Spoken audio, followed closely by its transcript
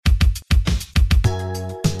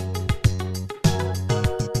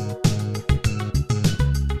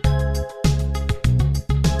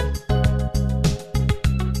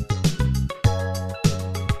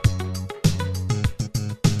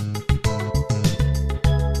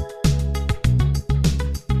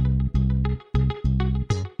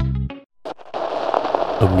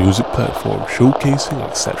a music platform showcasing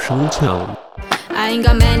exceptional talent. I ain't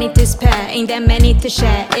got many to spare, ain't that many to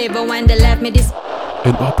share. Even when they left me this,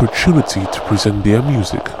 An opportunity to present their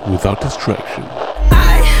music without distraction.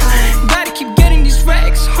 I gotta keep getting these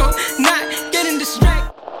racks, not getting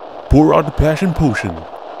distracted. Pour out the passion potion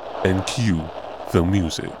and cue the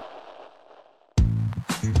music.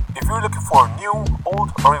 If you're looking for a new,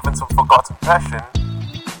 old, or even some forgotten passion,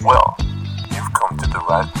 well, you've come to the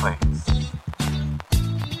right place.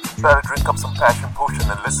 Better drink up some passion potion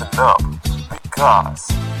and listen up, because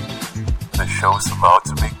the show's about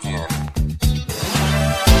to begin.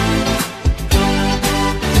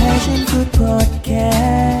 Passion Fruit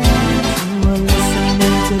Podcast. You are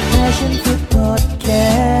listening to Passion Fruit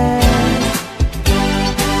Podcast.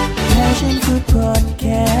 Passion Fruit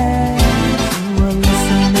Podcast. You are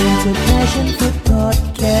listening to Passion Fruit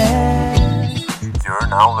Podcast. You're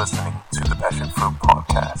now listening to the Passion Fruit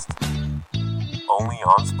Podcast, only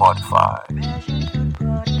on Spotify.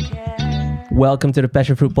 Welcome to the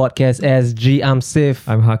Passion Fruit Podcast. SG, I'm Sif.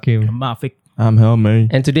 I'm Hakim. Mafik. I'm Helmer.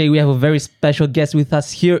 And today we have a very special guest with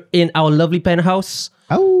us here in our lovely penthouse.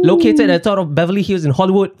 Located at the top of Beverly Hills in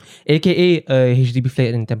Hollywood, aka a HDB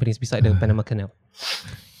flat in Tampines beside the Panama Canal.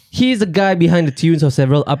 He is the guy behind the tunes of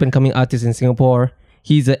several up-and-coming artists in Singapore.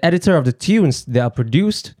 He's the editor of the tunes that are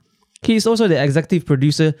produced. He is also the executive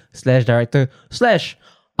producer / director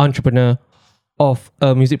 / entrepreneur of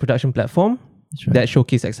a music production platform that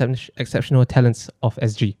showcases exceptional talents of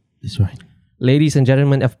SG. That's right. Ladies and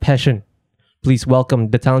gentlemen of Passion, please welcome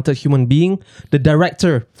the talented human being, the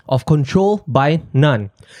director of Control by None,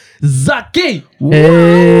 Zaki!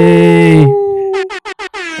 Hey!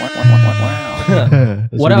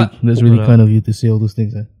 That's really kind of you to say all those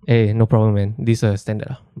things. Hey, no problem, man. This is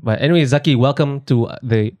standard. But anyway, Zaki, welcome to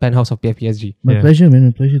the penthouse of PFPSG. My pleasure, man.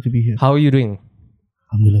 My pleasure to be here. How are you doing?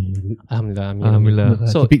 Alhamdulillah. Alhamdulillah.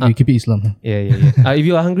 So keep it Islam. Huh? Yeah. If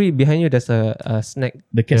you are hungry, behind you there's a snack.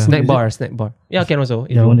 The cat Snack food, bar, is snack bar. Yeah, can also.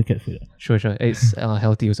 it? Yeah, I want the cat food. Sure. It's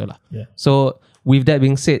healthy also lah. Yeah. So with that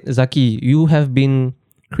being said, Zaki, you have been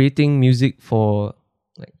creating music for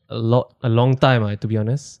like a long time, to be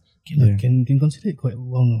honest. Can consider it quite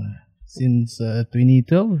long. Since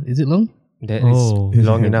 2012, is it long? That is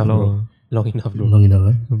long enough, bro. Long enough, bro. Long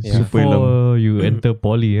enough. Yeah. Before you enter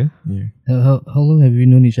poly, Yeah. How long have you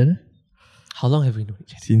known each other? How long have we known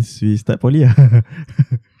each other? Since we start poly,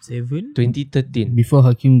 7? 2013. Before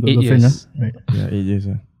Hakim got 8 girlfriend, years. right? Yeah, 8 years.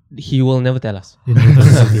 He will never tell us.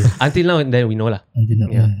 Until now, then we know lah. Until now.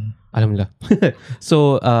 Yeah. Alhamdulillah.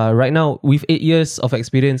 So right now, with 8 years of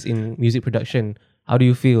experience in music production, how do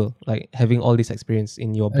you feel like having all this experience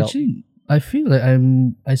in your belt? Actually, I feel like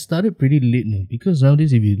I started pretty late now, because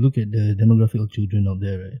nowadays if you look at the demographic of children out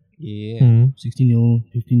there, right? Yeah. 16-year-old,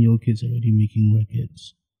 15-year-old kids are already making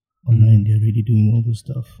records online. They're already doing all this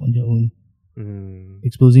stuff on their own,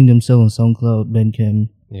 exposing themselves on SoundCloud, Bandcamp,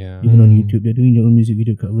 Yeah. even on YouTube. They're doing their own music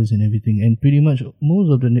video covers and everything. And pretty much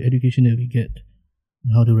most of the education that we get,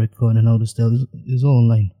 how to record and how to style, is all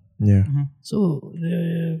online. Yeah. So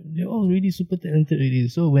they're all really super talented already.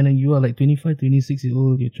 So when you are like 25, 26 years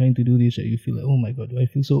old, you're trying to do this, you feel like, oh my god, do I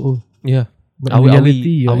feel so old? Yeah. But Are in we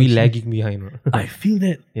reality, are we you're lagging behind? I feel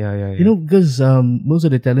that. Yeah. You know, because most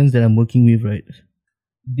of the talents that I'm working with, right,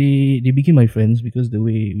 they became my friends because the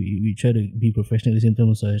way we try to be professional at the same time,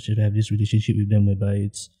 also I should have this relationship with them whereby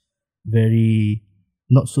it's very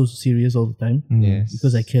not so serious all the time. Yes.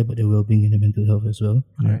 Because I care about their well-being and their mental health as well.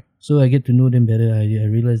 Right. So I get to know them better. I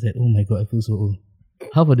realize that, oh my god, I feel so old.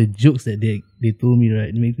 How about the jokes that they told me, right?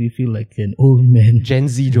 It makes me feel like an old man. Gen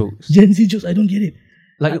Z jokes. Gen Z jokes, I don't get it.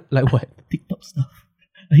 Like what? TikTok stuff.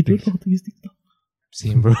 I don't know how to use TikTok.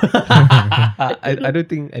 Same, bro. I don't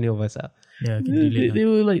think any of us are. Yeah, I can relate. They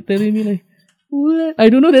were like telling me like, what? I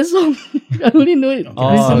don't know that song. I only know it.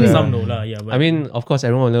 recently. yeah. Some know lah, yeah. But I mean, of course,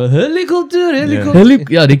 everyone will know helicopter.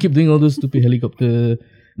 Yeah, they keep doing all those stupid helicopter.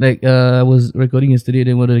 Like I was recording yesterday,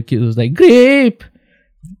 then one of the kids was like, grape.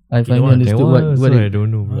 I finally understood what I don't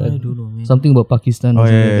know, bro. I don't know, man. something about Pakistan. Oh, or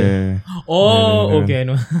something like that. yeah. Oh, okay, I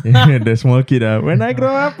know. Yeah, the small kid. When I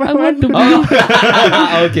grow up, I want to be.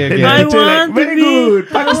 Okay. I teacher like, want very to be good,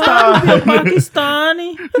 Pakistan.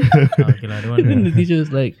 Pakistani. Okay lah, I don't want And then the to. teacher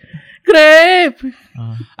was like, grape.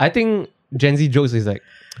 I think Gen Z jokes is like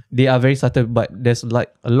they are very subtle, but there's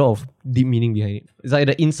like a lot of deep meaning behind it. It's like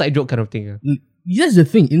the inside joke kind of thing. That's the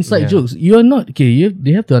thing. Inside Yeah. jokes. You are not okay.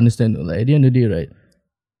 They have to understand. Like at the end of the day, right?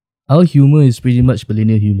 Our humor is pretty much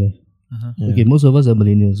millennial humor. Okay, most of us are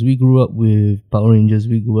millennials. We grew up with Power Rangers.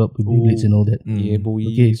 We grew up with Beyblades and all that. Yeah, boy.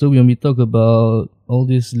 Okay, so when we talk about all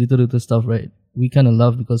this little stuff, right? We kind of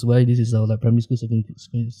laugh because why this is our like primary school, secondary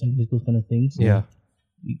school kind of things. Yeah.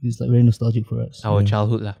 it's like very nostalgic for us. Our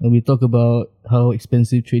childhood lah. When we talk about how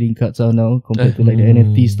expensive trading cards are now compared to like the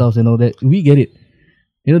NFT stuff and all that, we get it.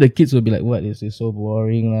 You know, the kids will be like, "What is this? So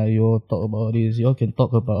boring lah! You all talk about this. You all can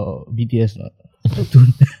talk about BTS lah." I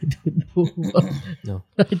don't know about, No.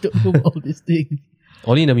 I don't know about all these things.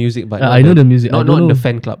 Only the music, but I know the music. I Not don't the know-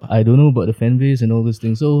 fan club. I don't know about the fan base and all these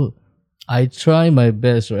things. So I try my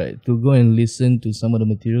best, right, to go and listen to some of the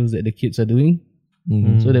materials that the kids are doing.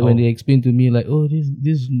 So that when they explain to me like, oh,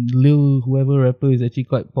 this Lil whoever rapper is actually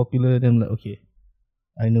quite popular, then I'm like, okay,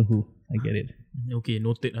 I know who. I get it. Okay,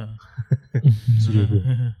 noted lah.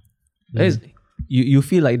 You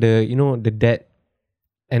feel like the dad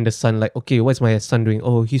and the son, like, okay, what's my son doing?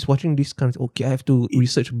 Oh, he's watching this kind of, okay, I have to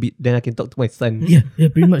research a bit, then I can talk to my son. Yeah,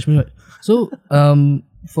 pretty much. So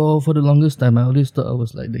for the longest time, I always thought I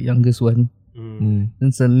was like the youngest one.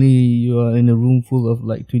 Then suddenly you are in a room full of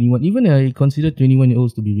like 21. Even I consider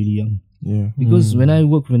 21-year-olds to be really young. Yeah. Because when I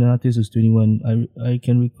work with an artist who's 21, I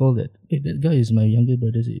can recall that, hey, that guy is my younger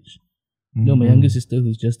brother's age. You know, my younger sister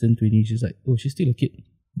who's just turned 20, she's like, oh, she's still a kid.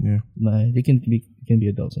 Yeah. They can be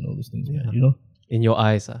adults and all those things. Yeah. You know? In your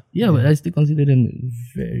eyes. Yeah, but I still consider them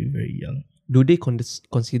very, very young. Do they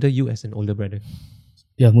consider you as an older brother?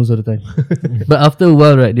 Yeah, most of the time. But after a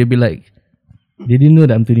while, right, they'll be like, they didn't know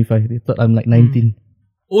that I'm 25. They thought I'm like 19.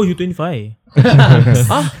 Oh, you 25?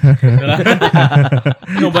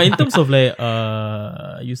 No, but in terms of like,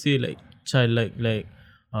 you say like child, like,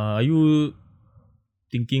 are you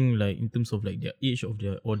thinking like in terms of like their age of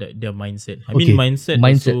their mindset? I mean mindset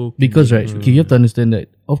also because right, okay, you have to understand that.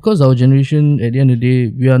 Of course, our generation at the end of the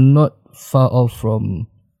day, we are not far off from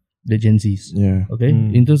the Gen Zs. Yeah. Okay,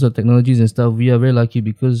 in terms of technologies and stuff, we are very lucky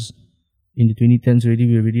because in the 2010s already,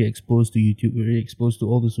 we're already exposed to YouTube. We're already exposed to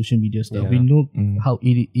all the social media stuff. We know how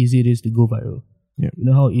easy it is to go viral. Yeah. We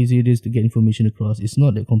know how easy it is to get information across. It's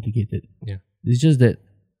not that complicated. Yeah. It's just that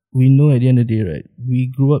we know at the end of the day, right, we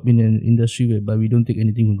grew up in an industry whereby we don't take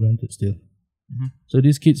anything for granted still. So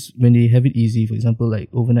these kids, when they have it easy, for example, like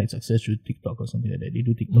overnight success through TikTok or something like that, they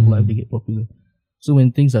do TikTok live, they get popular. So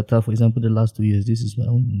when things are tough, for example, the last 2 years, this is what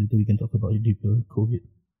we can talk about it deeper, COVID.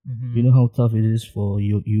 You know how tough it is for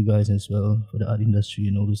you guys as well, for the art industry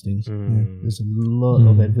and all those things. There's a lot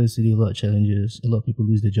of adversity, a lot of challenges, a lot of people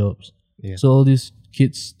lose their jobs. Yeah. So all these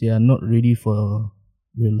kids, they are not ready for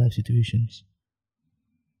real life situations.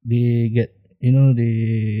 They get, they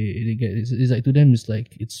get, it's like to them, it's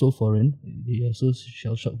like, it's so foreign. They are so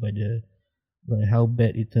shell shocked by how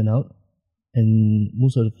bad it turned out. And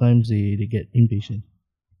most of the times they get impatient.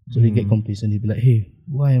 So they get complacent. They be like, hey,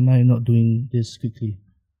 why am I not doing this quickly?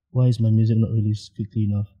 Why is my music not released quickly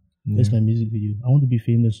enough? Where's my music video? I want to be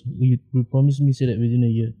famous. You promised me say that within a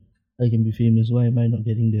year I can be famous. Why am I not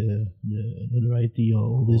getting the notoriety or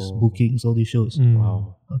all these bookings, all these shows?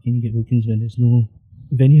 Wow. How can you get bookings when there's no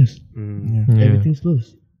venues? Everything's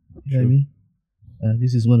closed. You know what I mean?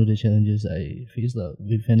 This is one of the challenges I faced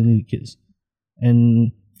with handling with kids.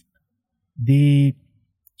 And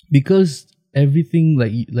because everything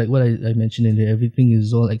like what I mentioned in there, everything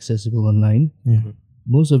is all accessible online.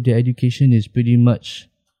 Most of their education is pretty much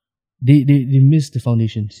they miss the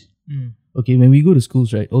foundations. Okay, when we go to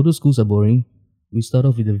schools, right, although schools are boring, we start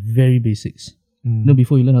off with the very basics.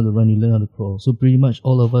 Before you learn how to run, you learn how to crawl. So pretty much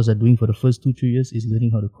all of us are doing for the first 2-3 years is learning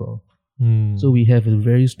how to crawl. So we have a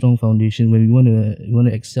very strong foundation. When we want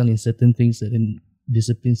to excel in certain things, certain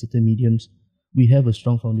disciplines, certain mediums, we have a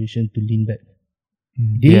strong foundation to lean back.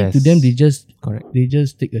 To them, they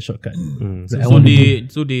just take a shortcut.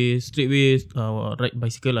 So they straight away ride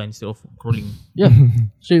bicycle instead of crawling. Yeah,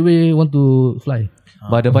 straight away want to fly.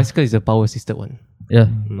 But the bicycle is a power assisted one. Yeah,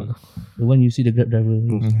 the one you see the Grab driver.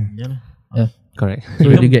 Yeah, correct. So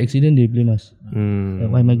if they get accident, they blame us.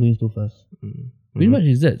 Why am I going so fast? Pretty much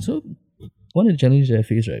is that. So one of the challenges that I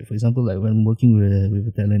face, right, for example, like when I'm working with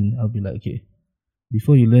a talent, I'll be like, okay,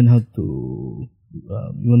 before you learn how to,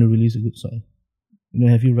 you want to release a good song.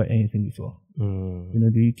 Have you write anything before?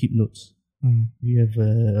 Do you keep notes? Do you have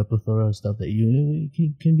a plethora of stuff that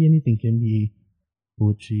it can be anything. Can be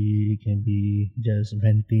poetry, can be just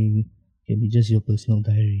ranting, can be just your personal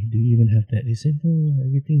diary. Do you even have that? They said, no,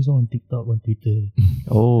 everything's on TikTok, on Twitter.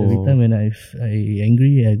 Every time when I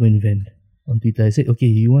angry, I go and vent on Twitter. I said, okay,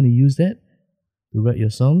 you want to use that to write your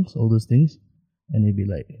songs, all those things? And they'd be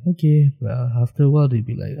like, okay. But after a while, they'd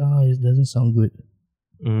be like, it doesn't sound good.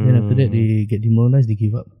 Then after that, they get demoralized, they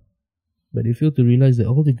give up. But they fail to realize that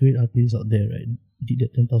all the great artists out there, right, did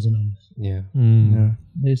that 10,000 hours. Yeah.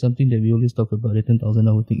 That is something that we always talk about, the 10,000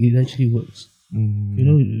 hour thing. It actually works.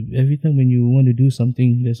 Every time when you want to do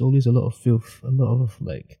something, there's always a lot of filth, a lot of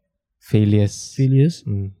like failures.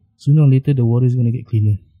 Sooner or later, the water is going to get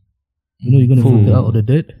cleaner. You know, you're gonna filter out all the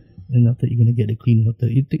dirt, and after you're gonna get the clean water.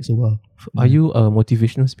 It takes a while. Are you a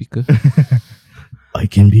motivational speaker? I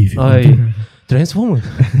can be if you want to. Transformer.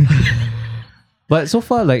 But so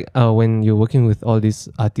far, like when you're working with all these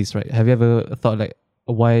artists, right? Have you ever thought like,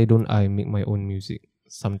 why don't I make my own music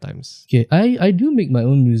sometimes? Okay, I do make my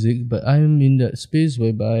own music, but I'm in that space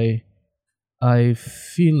whereby I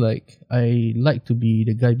feel like I like to be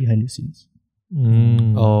the guy behind the scenes.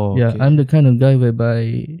 Oh, Yeah, okay. I'm the kind of guy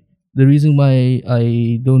whereby the reason why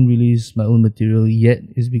I don't release my own material yet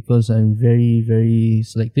is because I'm very, very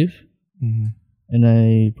selective and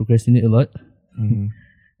I procrastinate a lot.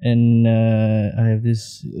 And I have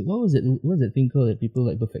this, what's that thing called that people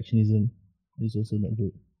like perfectionism? It's also not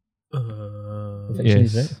good.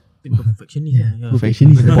 Perfectionist, right? Perfectionist. Yeah.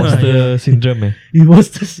 Perfectionist. Imposter syndrome.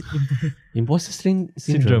 Imposter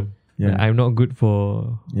syndrome. Yeah. I'm not good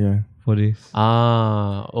for this.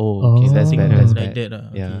 Okay, that's bad. That's Like bad.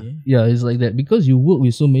 that. Yeah. Okay. Yeah, it's like that because you work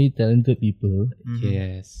with so many talented people.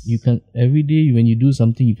 Yes. You can every day when you do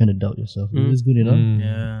something, you kind of doubt yourself. Is this good enough?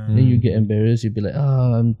 Yeah. Then you get embarrassed. You'll be like,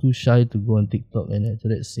 I'm too shy to go on TikTok and after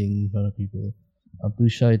that sing in front of people. I'm too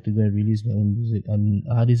shy to go and release my own music.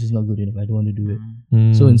 This is not good enough. I don't want to do it.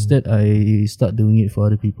 So instead, I start doing it for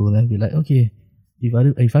other people, and I'll be like, okay,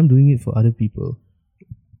 if I'm doing it for other people,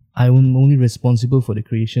 I'm only responsible for the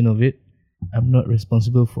creation of it. I'm not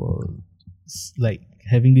responsible for like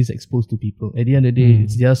having this exposed to people. At the end of the day,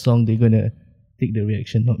 it's their song. They're gonna take the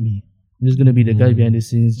reaction, not me. I'm just gonna be the guy behind the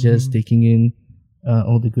scenes, just taking in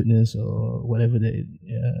all the goodness or whatever that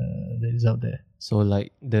is out there. So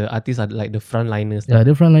like the artists are like the frontliners. Yeah,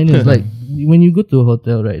 the frontliners. Like when you go to a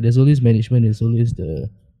hotel, right? There's always management. There's always the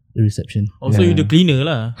reception. Also, you the cleaner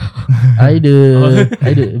lah. I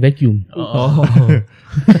the vacuum.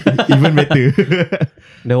 Even better.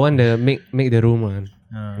 The one that make the room one.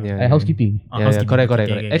 I housekeeping. Yeah, correct.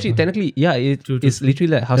 Okay. Actually, technically, yeah, True. it's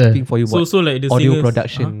literally like housekeeping for you. So like the audio singers,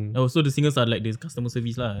 production. Also, the singers are like the customer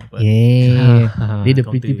service lah. But Yeah, they the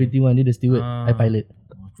counter. pretty one. They the steward. I pilot.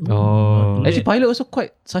 Oh. Actually, pilot also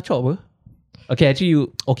quite sachok apa? Okay, actually you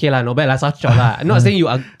okay lah, not bad lah, sachok lah. I'm not saying you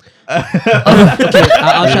are. Okay,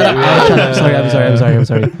 I'll shut up. Sorry, I'm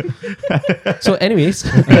sorry. So, anyways,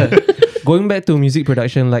 going back to music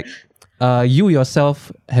production, like you yourself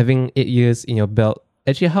having 8 years in your belt,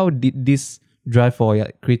 actually, how did this drive for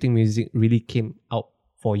creating music really came out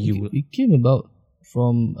for you? It came about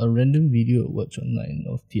from a random video I watched online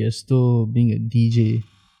of Tiesto being a DJ.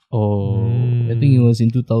 Oh, I think it was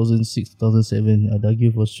in 2006, 2007.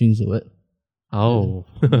 Adagio for Strings or what? oh,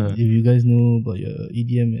 If you guys know about your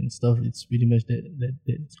EDM and stuff, it's pretty much that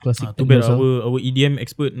classic. too bad techno song. our EDM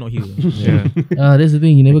expert not here. That's the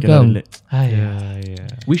thing. He never come. yeah.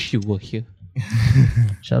 Wish you were here.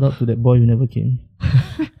 Shout out to that boy who never came.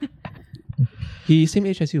 He same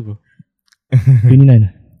age as you, bro.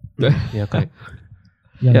 29. Yeah, correct.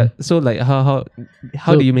 Young. Yeah. So like how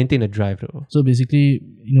So- do you maintain a drive though? So basically,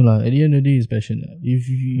 at the end of the day, it's passion. If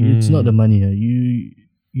it's not the money,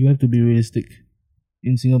 you have to be realistic.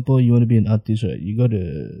 In Singapore, you want to be an artist, right? You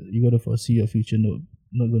gotta foresee your future.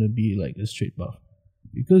 Not gonna be like a straight path.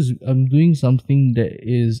 Because I'm doing something that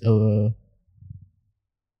is a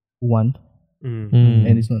want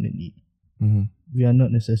and it's not a need. We are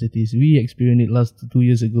not necessities. We experienced it last 2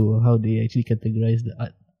 years ago how they actually categorize the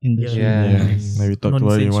art industry. Like we talked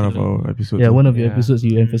about it in one of our episodes. Yeah, one of your episodes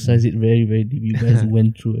you emphasize it very, very deep. You guys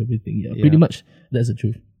went through everything. Yeah, pretty much that's the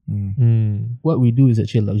truth. What we do is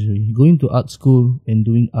actually a luxury. Going to art school and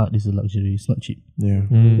doing art is a luxury. It's not cheap. Yeah.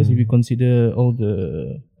 Because if you consider all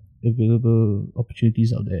the available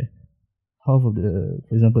opportunities out there, half of the,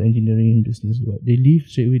 for example, engineering business, they leave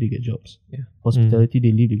straight away, they get jobs. Yeah. Hospitality,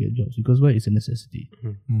 they leave, they get jobs. Because why? It's a necessity.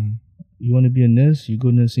 You want to be a nurse, you go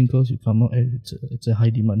nursing course, you come out, and it's a high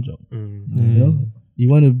demand job. You know, you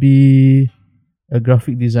want to be a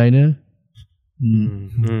graphic designer. You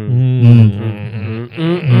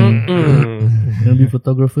want to be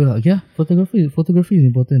photographer? Yeah, photography is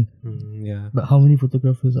important. Yeah. But how many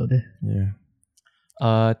photographers out there? Yeah.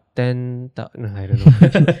 10,000. No, I don't know.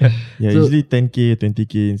 Yeah, So- usually 10k,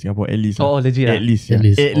 20k in Singapore at least. Oh, legit. At least. Yeah. At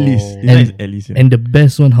least. At least. Oh. This is at least. Yeah. And the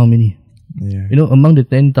best one, how many? Yeah. Among the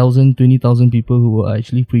 10,000, 20,000 people who are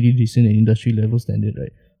actually pretty decent at industry level standard,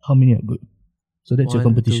 right? How many are good? So that's your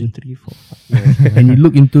 1, competition. 2, 3, 4, 5. And you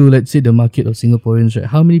look into, let's say, the market of Singaporeans, right?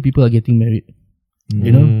 How many people are getting married?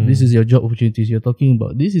 This is your job opportunities you're talking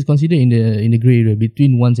about. This is considered in the grey area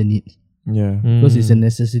between wants and needs. Yeah. Because it's a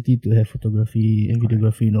necessity to have photography and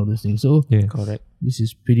videography and all those things. So Correct. this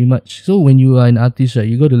is pretty much. So when you are an artist, right,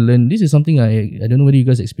 you got to learn. This is something I don't know whether you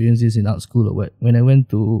guys experience this in art school or what. When I went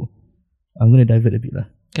to, I'm going to divert a bit lah.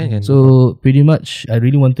 Can. So pretty much, I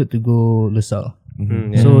really wanted to go LaSalle.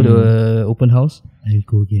 So the open house, I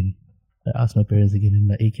go again. I asked my parents again, and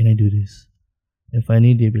like, hey, can I do this? And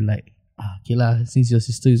finally, they be like, okay lah, since your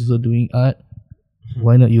sister is also doing art,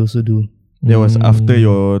 why not you also do? That was after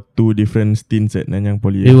your 2 different stints at Nanyang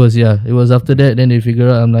Poly. It was after that. Then they figure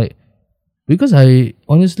out I'm like, because I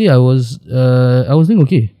was doing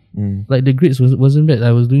okay. Like the grades wasn't bad.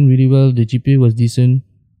 I was doing really well. The GPA was decent.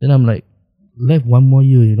 Then I'm like, left 1 more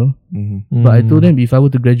year, you know. But I told them if I were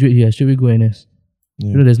to graduate here, I should go NS.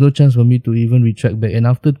 You know, there's no chance for me to even retract back. And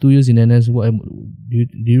after 2 years in NS, do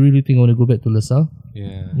you really think I want to go back to LaSalle?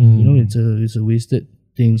 Yeah. You know, it's a wasted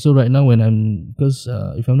thing. So right now, because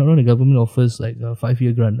if I'm not wrong, the government offers like a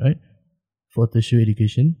 5-year grant, right, for tertiary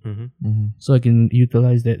education. So I can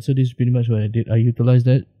utilize that. So this is pretty much what I did. I utilized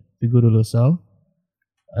that to go to LaSalle.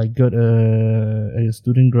 I got a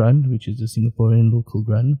student grant, which is a Singaporean local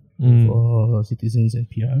grant for citizens and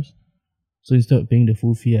PRs. So instead of paying the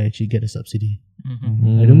full fee, I actually get a subsidy.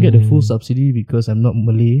 I don't get the full subsidy because I'm not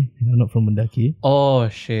Malay and I'm not from Mendaki. Oh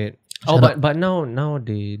shit. But now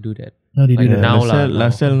they do that. Now they do that. Now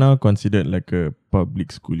LaSalle now considered like a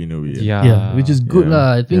public school in a way. Yeah, which is good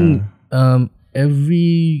lah. I think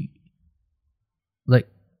every, like,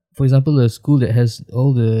 for example, a school that has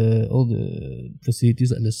all the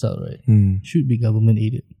facilities at LaSalle, right, should be government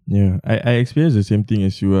aided. Yeah, I experienced the same thing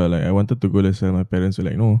as you are. Like, I wanted to go LaSalle. My parents were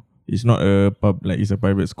like, no, it's not a it's a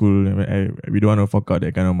private school. We don't want to fork out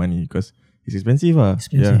that kind of money because it's expensive.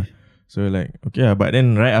 Yeah. So like, okay, but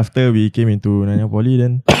then right after we came into Nanyang Poly,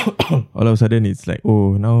 then all of a sudden it's like,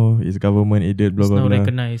 oh, now it's government aided, blah, blah, blah. It's now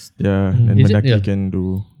recognized. Yeah, and Mendaki can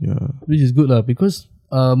do, which is good lah, because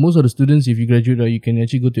most of the students, if you graduate, you can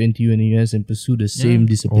actually go to NTU and US and pursue the same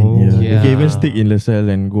discipline. You can even stick in LaSalle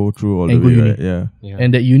and go through all the way, right? Yeah.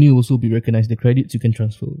 And that uni also be recognized. The credits you can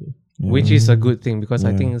transfer over. Which is a good thing because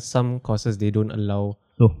I think some courses they don't allow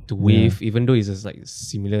to waive, even though it's just like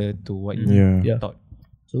similar to what you thought.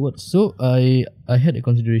 So I had a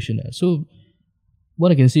consideration. So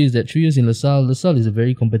what I can say is that 3 years in LaSalle is a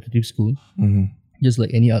very competitive school, just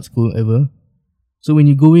like any art school ever. So when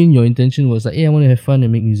you go in, your intention was like, hey, I want to have fun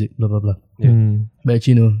and make music, blah, blah, blah. But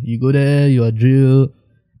actually, no, you go there, you are drilled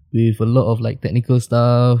with a lot of like technical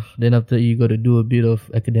stuff. Then after you got to do a bit of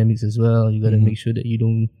academics as well. You got to make sure that you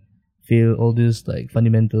don't fail all this like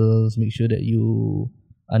fundamentals. Make sure that you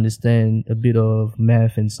understand a bit of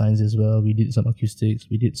math and science as well. We did some acoustics.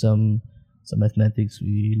 We did some mathematics.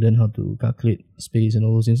 We learned how to calculate space and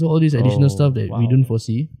all those things. So all this additional stuff that we don't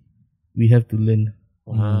foresee, we have to learn.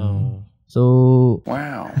 So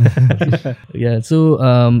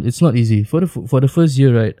it's not easy for the first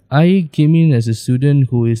year, right? I came in as a student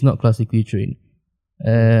who is not classically trained,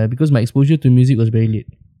 because my exposure to music was very late.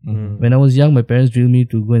 When I was young, my parents drilled me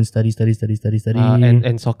to go and study,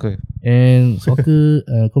 and soccer,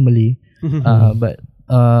 Malay. But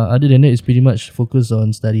other than that, it's pretty much focused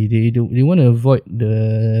on study. They want to avoid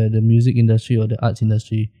the music industry or the arts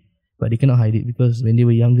industry, but they cannot hide it because when they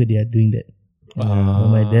were younger, they are doing that.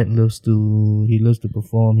 My dad loves to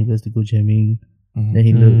perform. He loves to go jamming. Then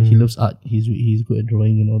he loves art. He's good at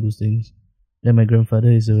drawing and all those things. Then my grandfather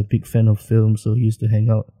is a big fan of film, so he used to hang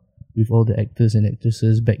out with all the actors and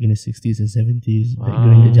actresses back in the 60s and 70s, back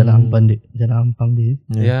during the Jalan Ampang days.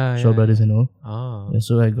 Shaw Brothers and all.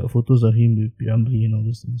 So I got photos of him with Piramli and all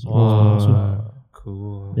those things.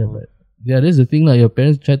 Cool. Yeah, that's the thing, like, your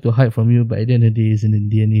parents try to hide from you, but at the end of the day, it's in the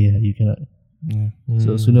DNA. You cannot.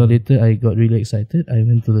 So sooner or later, I got really excited. I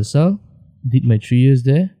went to LaSalle, did my 3 years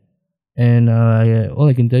there, and all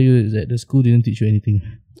I can tell you is that the school didn't teach you anything.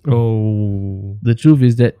 The truth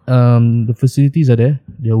is that the facilities are there,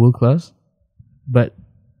 they are world class, but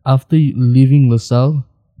after leaving LaSalle,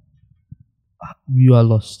 you are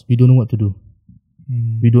lost. We don't know what to do.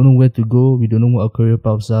 We don't know where to go. We don't know what our career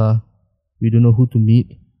paths are. We don't know who to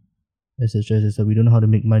meet, etc. We don't know how to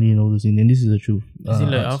make money and all those things. And this is the truth. Is it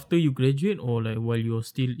like after you graduate or like while you're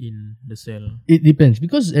still in LaSalle? It depends,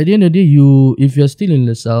 because at the end of the day, if you're still in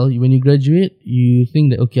LaSalle, when you graduate, you think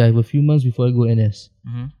that, okay, I have a few months before I go NS.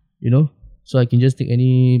 You know, so I can just take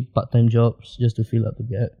any part-time jobs just to fill up the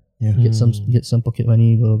gap. Get some pocket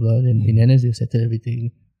money, blah blah blah. Then in NS they've settled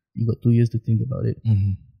everything. You got 2 years to think about it.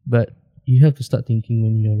 But you have to start thinking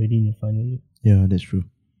when you're already in your final year. Yeah, that's true.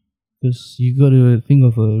 Because you got to think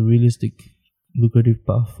of a realistic, lucrative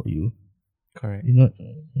path for you. Correct. You're not,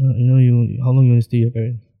 how long you want to stay with your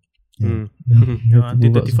parents?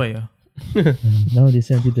 Until 35. Now they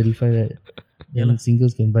say until 35, right? Then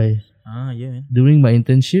singles can buy. Man. During my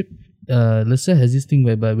internship, LaSalle has this thing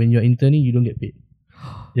whereby when you're interning, you don't get paid.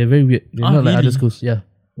 They're very weird. They're not like other schools.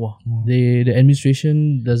 Wow. The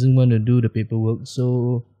administration doesn't want to do the paperwork,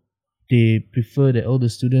 so they prefer that all the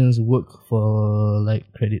students work for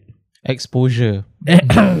like credit. Exposure.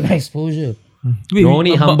 Exposure. Wait, No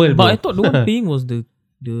need humble, but bro. I thought the one paying was the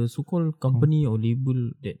so-called company or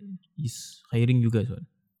label that is hiring you guys. Right?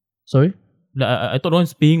 Sorry? Like, I thought the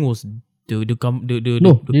one's paying was the No, the they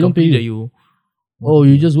don't company pay that you. you. Oh,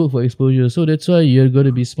 you just work for exposure. So that's why you're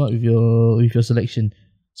gonna be smart with your selection.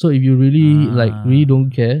 So if you really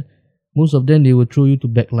don't care, most of them they will throw you to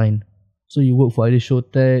backline. So you work for either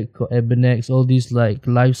Showtech or Ebenex, all these like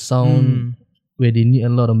live sound where they need a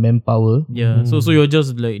lot of manpower. Yeah. So you're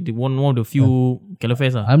just like the one of the few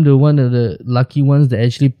calafes. I'm the one of the lucky ones that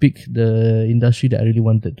actually pick the industry that I really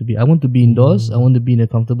wanted to be. I want to be indoors. I want to be in a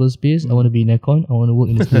comfortable space. I want to be in aircon. I want to work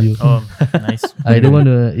in the studio. Oh, nice. I don't want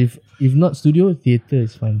to. If not studio, theater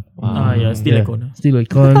is fine. Yeah, still aircon. Still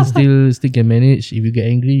aircon. still can manage. If you get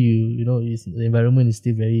angry, you know the environment is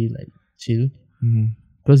still very like chill.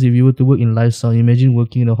 Because if you were to work in live sound, imagine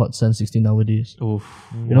working in a hot sun 16-hour days. Oof.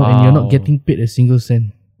 You know, and you're not getting paid a single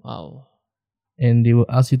cent. Wow. And they will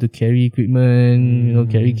ask you to carry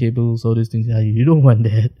equipment, carry cables, all these things. You don't want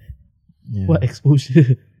that. Yeah. What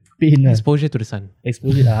exposure? Pain. Exposure to the sun.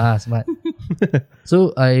 Exposure. Smart.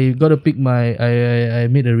 So I got to pick I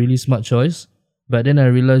made a really smart choice. But then I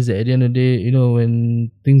realized that at the end of the day,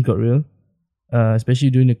 when things got real,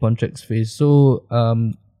 especially during the contracts phase, so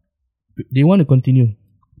they want to continue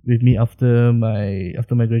with me after my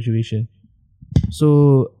graduation.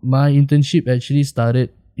 So my internship actually started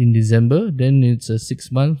in December. Then it's a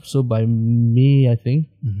 6 month. So by May, I think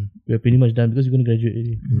we're pretty much done because we're going to graduate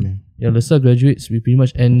already. Yeah, LaSalle graduates. We pretty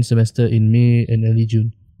much end semester in May and early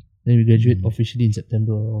June. Then we graduate officially in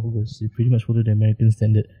September or August. We pretty much follow the American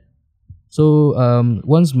standard. So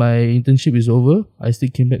once my internship is over, I still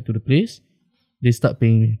came back to the place. They start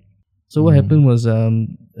paying me. So what happened was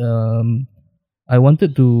I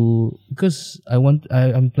wanted to, because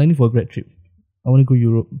I'm planning for a grad trip. I want to go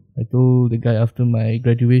Europe. I told the guy after my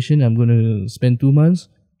graduation, I'm going to spend 2 months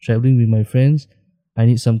traveling with my friends. I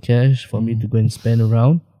need some cash for me to go and spend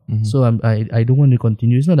around. So I don't want to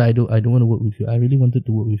continue. It's not that I don't want to work with you. I really wanted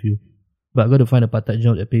to work with you. But I got to find a part-time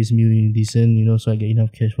job that pays me decent, so I get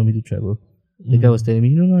enough cash for me to travel. The guy was telling me,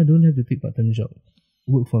 no, I don't have to take part-time job.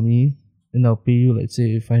 Work for me, and I'll pay you, let's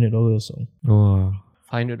say, $500 a song. Oh.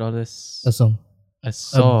 $500 a song. A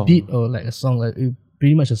song. A beat or like a song, like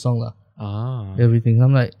pretty much a song lah. Everything.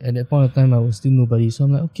 I'm like, at that point of time, I was still nobody. So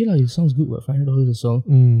I'm like, okay lah, it sounds good, but $500 a song.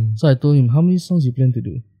 So I told him, how many songs you plan to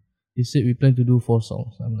do? He said, we plan to do 4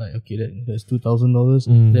 songs. I'm like, okay, that's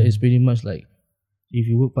 $2,000. That is pretty much like, if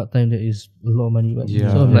you work part-time, that is a lot of money. But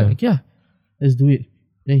so I'm like, yeah, let's do it.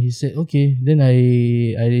 Then he said, okay. Then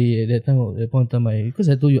I at that point in time, because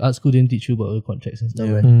I told you art school didn't teach you about contracts and stuff,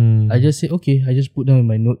 right? I just said, okay. I just put down in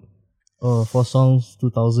my note, 4 songs,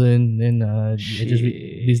 2,000. Then I just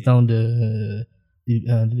list down the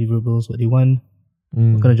deliverables, what they want,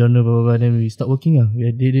 what kind of genre, blah, blah, blah. Then we start working. We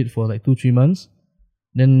did it for like 2-3 months.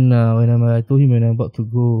 Then I told him when I'm about to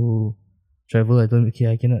go travel, I told him,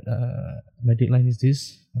 okay, I cannot, my deadline is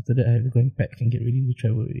this. After that, I have to go and pack and get ready to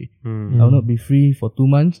travel already. I will not be free for 2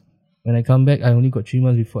 months. When I come back, I only got 3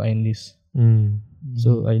 months before I enlist.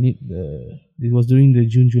 So I need it was during the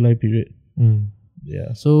June-July period.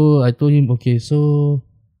 Yeah. So I told him, okay, so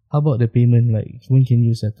how about the payment? Like, when can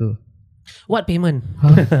you settle? What payment?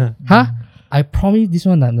 Huh? I promise this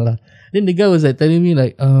one. Nah. Then the guy was like telling me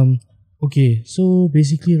like, okay, so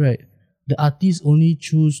basically, right, the artist only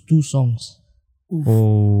choose 2 songs.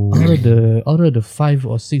 Out of the 5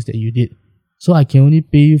 or 6 that you did. So I can only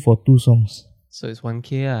pay you for 2 songs. So it's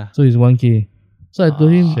 1K. So it's 1K. So I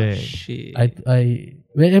told him, shit. at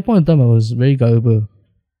that point in time, I was very gullible.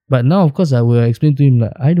 But now, of course, I will explain to him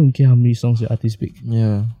like, I don't care how many songs the artist pick.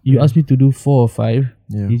 Yeah. You ask me to do 4 or 5.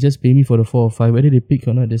 You just pay me for the 4 or 5. Whether they pick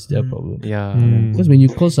or not, that's their problem. Yeah. Because when you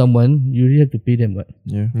call someone, you really have to pay them. But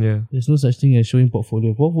Yeah. there's no such thing as showing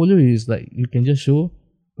portfolio. Portfolio is like, you can just show,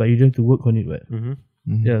 but you don't have to work on it. Right?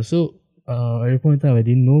 Yeah, so at that point in time, I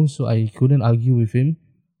didn't know, so I couldn't argue with him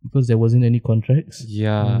because there wasn't any contracts.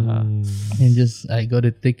 Yeah. And just, I got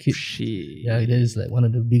to take it. Shit. Yeah, that is like one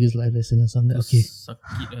of the biggest life lessons. I'm like, okay. Suck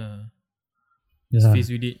it. Just face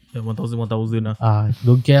with it. 1,000 lah.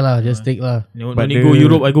 Don't care lah, just take lah. No need go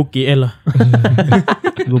Europe, I go KL lah.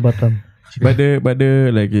 Go Batam. But the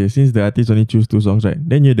like since the artist only choose 2 songs, right?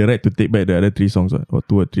 Then you have the right to take back the other 3 songs, right? Or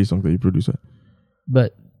 2 or 3 songs that you produce, right?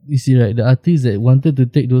 But you see, right, the artists that wanted to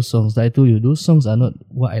take those songs, like I told you, those songs are not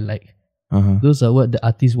what I like. Those are what the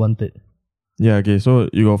artist wanted. Yeah, okay. So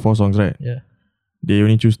you got 4 songs, right? Yeah. They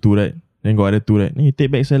only choose 2, right? Then got other 2, right? Then you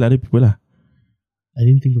take back sell other people lah. I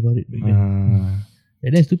didn't think about it back then.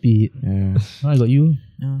 And then stupid. Yeah. I got you.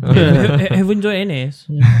 Haven't joined NS.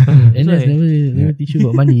 NS never teach you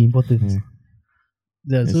about money importance.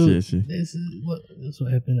 Yeah, so I see. that's what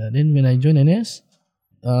happened. Then when I joined NS,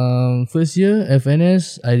 first year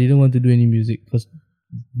FNS, I didn't want to do any music because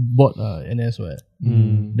bought NS. Right?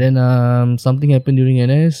 Then something happened during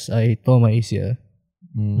NS. I tore my ACL.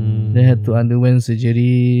 Then I had to underwent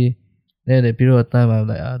surgery. Then at that period of time, I'm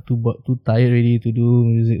like too tired already to do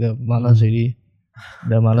music. Malas already.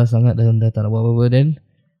 Dah malas sangat, dah tak nak buat apa-apa. Then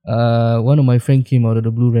one of my friend came out of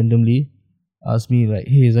the blue randomly, asked me like,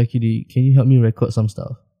 "Hey Zaki, can you help me record some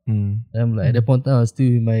stuff?" And I'm like, at that point in time I was still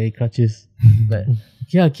in my crutches. Like,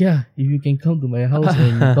 Kia, if you can come to my house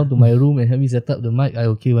and come to my room and help me set up the mic, I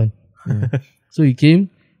okay one. So he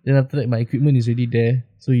came. Then after that my equipment is already there,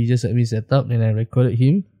 so he just helped me set up. Then I recorded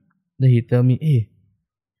him. Then he tell me, "Hey,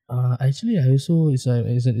 actually I also it's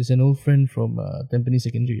an old friend from Tampines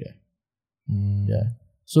Secondary." Yeah.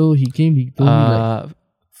 So he came, he told me like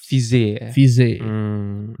Fize.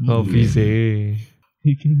 Oh, Fize.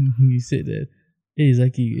 He came, he said that, "Hey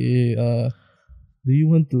Zaki, do you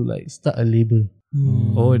want to like start a label?"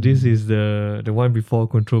 Oh, this is the one before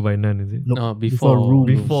Control by None, is it? No, before Room.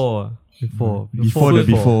 Before.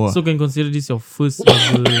 So can consider this your first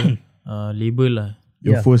ever label lah.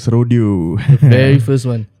 Your first rodeo. The very first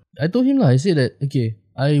one. I told him I said that, okay,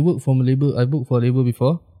 I worked for a label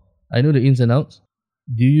before. I know the ins and outs.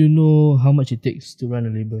 Do you know how much it takes to run a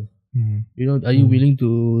label? You know, are you willing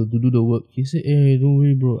to do the work? He said, "Hey, don't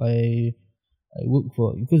worry bro, I work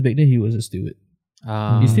for," because back then he was a steward.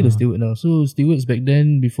 He's still a steward now. So stewards back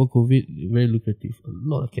then, before COVID, very lucrative. A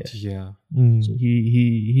lot of cash. Yeah. So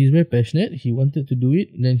he's very passionate. He wanted to do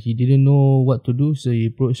it. Then he didn't know what to do. So he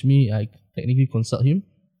approached me. I technically consult him.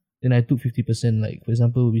 Then I took 50%. Like, for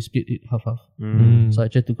example, we split it half-half. So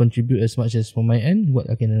I tried to contribute as much as from my end, what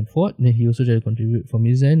I can afford. Then he also tried to contribute from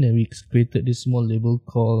his end. And we created this small label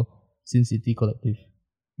called Sin City Collective.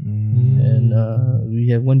 And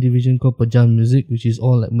we have one division called Pajam Music, which is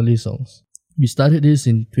all like Malay songs. We started this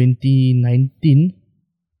in 2019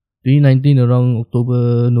 around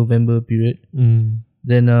October, November period.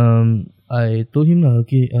 Then I told him,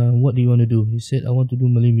 okay, what do you want to do? He said, "I want to do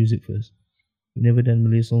Malay music first. We never done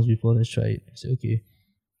Malay songs before, let's try it." I said, okay,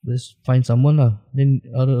 let's find someone lah. Then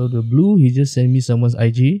out of the blue, he just sent me someone's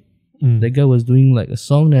IG. That guy was doing like a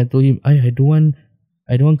song, and I told him, I don't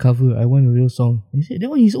want cover, I want a real song. He said,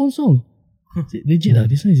 that one is his own song. I said, legit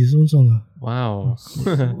this one is his own song. Wow.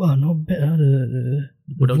 Wow, not bad the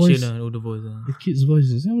Production voice, the voice. the kid's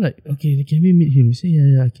voices. I'm like, okay, can we meet him? He said,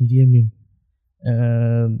 yeah, I can DM him.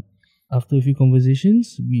 After a few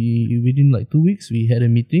conversations, within like 2 weeks, we had a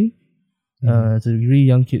meeting. It's a really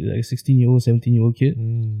young kid, like a 16-year-old, 17-year-old kid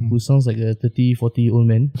who sounds like a 30, 40-year-old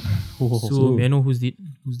man. So may I know who's that?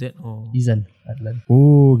 Or Izan Adlan.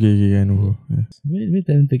 Oh, okay, I know. Yeah. Very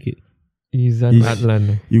talented kid. Izan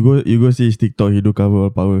Adlan. You go see his TikTok, he do cover all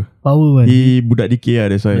power. Power man. He budak DK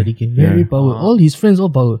that's why. Budak DK. Very power. All his friends all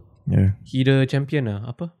power. Yeah. He the champion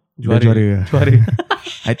apa? Juara.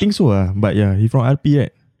 I think so but yeah, he from RP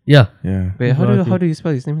right? Yeah. Wait, how do you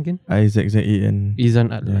spell his name again? Isaac Z-A-N. Izan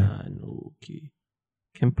Adlan. Okay.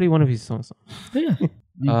 Can play one of his songs. Yeah.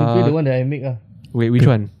 You can play the one that I make Wait, which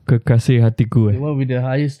one? Kekasih Hatiku. The one with the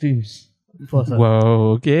highest streams.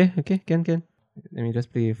 Wow. Okay. Can. Let me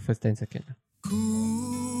just play first 10 seconds.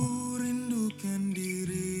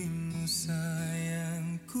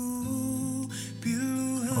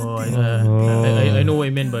 Oh, I know what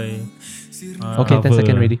you meant by. Okay, 10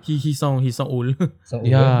 seconds ready. He sound old.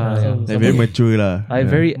 Yeah. Like very mature lah. I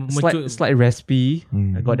very slight raspy.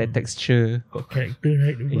 I got that texture. Got character,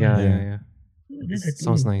 right? Yeah.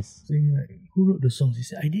 Sounds nice. Saying like, who wrote the songs? He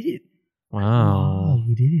said, I did it. Wow. Oh,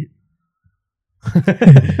 you did it.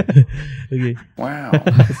 Okay. Wow.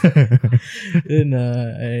 Then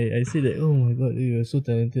I said that, oh my god, you are so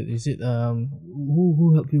talented. He said,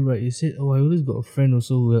 who helped you write? He said, I always got a friend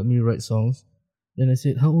also who helped me write songs. Then I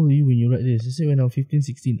said, how old were you when you write this? He said, when I was 15,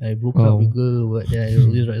 16, I broke up with a girl. Then I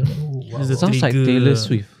always write. Oh, wow. Sounds like Taylor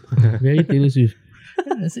Swift. Very Taylor Swift.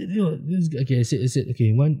 I said, this guy. Okay, I said,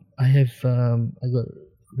 okay, one, I got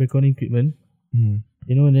recording equipment.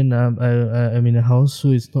 You know, and then I'm in a house, so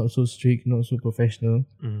it's not so strict, not so professional.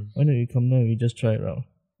 Why don't you come down and we just try it around,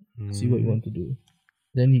 see what you want to do.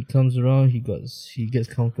 Then he comes around, he gets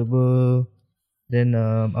comfortable. Then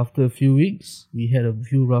after a few weeks, we had a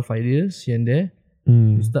few rough ideas here and there.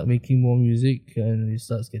 We start making more music, and it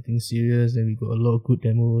starts getting serious. And we got a lot of good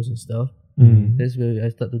demos and stuff. That's where I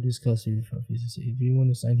start to discuss with Hafiz. I say, if you want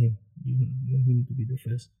to sign him, you want him to be the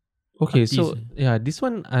first. Okay, so yeah, this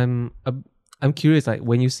one I'm curious. Like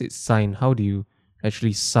when you said sign, how do you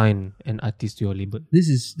actually sign an artist to your label? This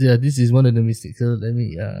is one of the mistakes. So let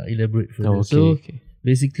me elaborate further. Okay.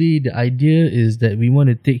 Basically, the idea is that we want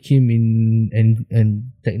to take him in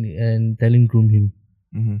and talent groom him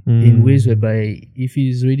in ways whereby if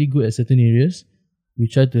he's really good at certain areas, we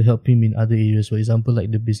try to help him in other areas. For example, like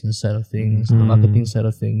the business side of things, the marketing side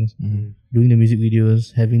of things, doing the music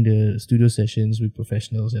videos, having the studio sessions with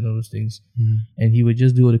professionals and all those things. And he will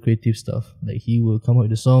just do all the creative stuff. Like he will come up with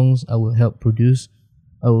the songs, I will help produce,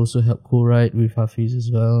 I will also help co-write with Hafiz as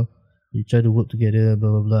well. We try to work together, blah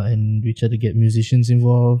blah blah, and we try to get musicians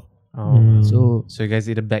involved. So you guys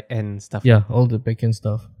did the back end stuff. Yeah, all the back end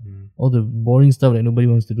stuff, all the boring stuff that nobody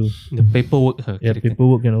wants to do. The paperwork.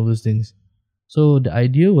 Paperwork and all those things. So the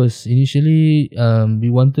idea was initially we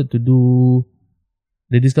wanted to do.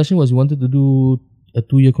 The discussion was we wanted to do a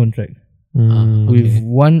 2-year contract with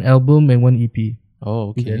 1 album and 1 EP. Oh,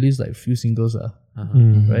 okay. With at least like few singles,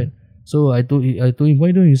 right? So I told him,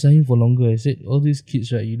 why don't you sign him for longer? I said, all these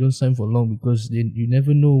kids, right, you don't sign for long because you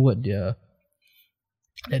never know what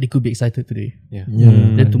that they could be excited today.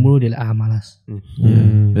 Then tomorrow they're like, malas.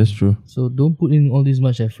 That's true. So don't put in all this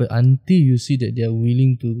much effort until you see that they're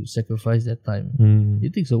willing to sacrifice their time.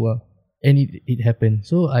 It takes a while. And it happened.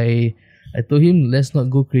 So I told him, let's not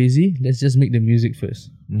go crazy. Let's just make the music first.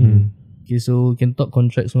 Okay, so we can talk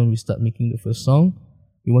contracts when we start making the first song.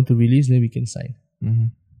 We want to release, then we can sign.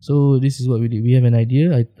 So this is what we did. We have an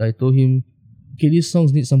idea. I told him, okay, these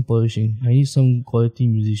songs need some polishing. I need some quality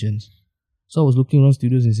musicians. So I was looking around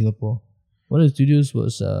studios in Singapore. One of the studios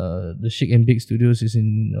was the Shake and Bake Studios is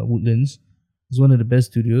in Woodlands. It's one of the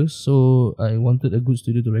best studios. So I wanted a good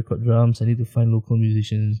studio to record drums. I need to find local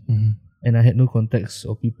musicians. And I had no contacts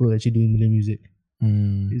or people actually doing Malay music.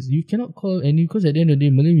 You cannot call any, because at the end of the day,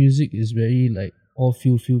 Malay music is very like all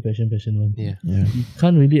feel passion one. You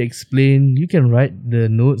can't really explain. You can write the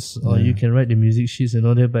notes or you can write the music sheets and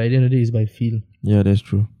all that, but at the end of the day it's by feel. Yeah, that's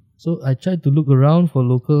true. So I tried to look around for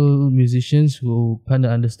local musicians who kind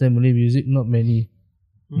of understand Malay music. Not many.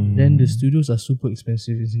 Then the studios are super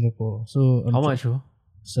expensive in Singapore. So how much?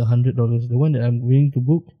 It's $100. The one that I'm willing to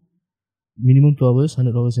book, minimum 2 hours,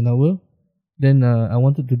 $100 an hour. Then I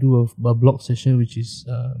wanted to do a block session, which is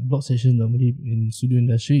block session normally in studio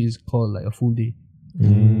industry is called like a full day,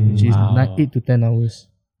 which is 8 to 10 hours.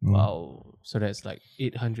 Wow! So that's like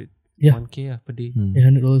 800. Yeah. 1K per day.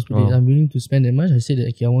 $800 per day. I'm willing to spend that much. I said that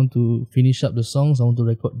okay, I want to finish up the songs. I want to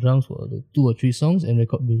record drums for the 2 or 3 songs and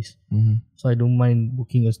record bass. So I don't mind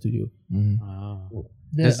booking a studio. Wow.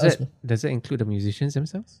 Does that include the musicians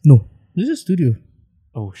themselves? No, it's a studio.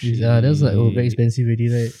 Oh shit! That's like very expensive already,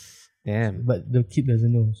 right? Damn. But the kid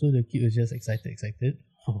doesn't know, so the kid was just excited.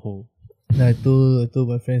 Oh. Then I told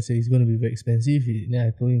my friend, say it's gonna be very expensive. Then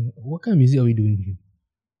I told him, what kind of music are we doing with him?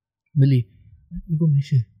 Malay. We go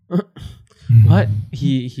Malaysia. What?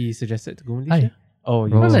 He suggested to go Malaysia?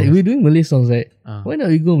 Oh, I was like, we're doing Malay songs, right? Why not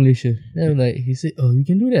we go Malaysia? Then I'm like, he said, oh, you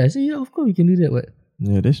can do that. I said, yeah, of course we can do that. What?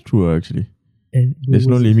 Yeah, that's true actually. And there's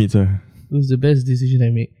no limits. It was the best decision I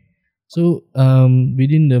made. So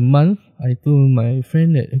within the month, I told my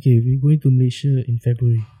friend that okay, we're going to Malaysia in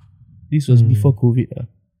February. This was before COVID.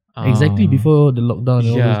 Exactly before the lockdown and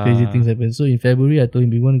all those crazy things happened. So in February, I told him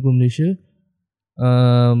we want to go Malaysia.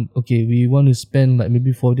 Okay, we want to spend like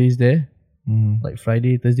maybe 4 days there. Like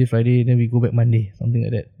Friday, Thursday, Friday, then we go back Monday, something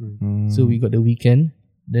like that. So we got the weekend.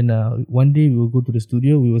 Then one day we will go to the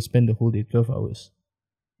studio. We will spend the whole day, 12 hours.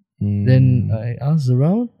 Then I asked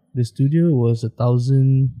around. The studio was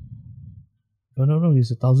 1,000. If I'm not wrong,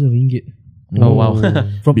 it's 1,000 ringgit. Oh wow!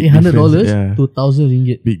 From $800 to 1,000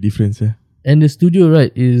 ringgit. Big difference, yeah. And the studio,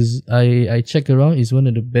 right, is I checked around. Is one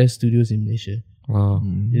of the best studios in Malaysia. Wow!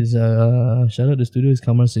 Is shout out the studio is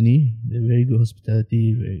Kamar Seni. They're very good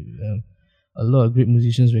hospitality. A lot of great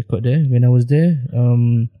musicians record there. When I was there,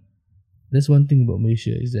 that's one thing about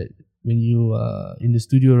Malaysia is that when you are in the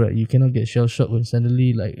studio, right, you cannot get shell shocked when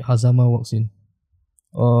suddenly like Hazama walks in,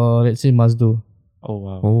 or let's say Mazdo. Oh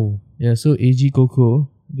wow! Oh yeah, so AG Coco,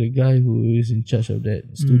 the guy who is in charge of that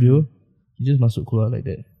studio, he just masuk keluar like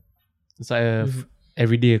that. It's like a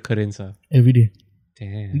everyday occurrence. Every day.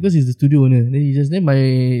 Damn. Because he's the studio owner.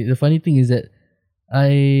 The funny thing is that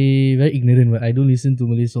I very ignorant, but I don't listen to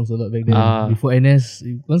Malay songs a lot back then. Before NS,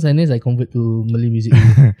 once NS, I convert to Malay music.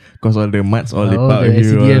 Because all the mats all the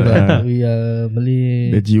SCDF, we are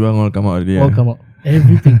Malay. The Jiwang all come out already. All come out.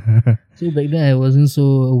 Everything. So back then I wasn't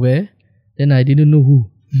so aware. Then I didn't know who.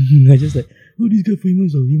 I just like, oh, this guy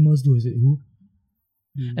famous or he must do. I said, who?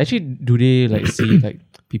 Actually, do they like see like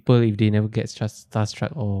people if they never get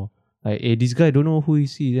starstruck or like, hey, this guy don't know who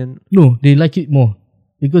is he? Then no, they like it more.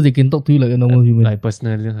 because they can talk to you like a normal human. Like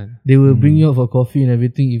personally. They will bring you out for coffee and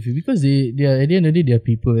everything because they are, at the end of the day, they are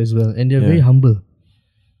people as well, and they are very humble.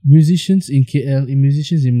 Musicians in KL,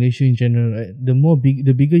 musicians in Malaysia in general, right?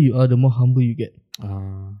 The bigger you are, the more humble you get.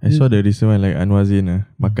 I saw the recent one like Anwar Zain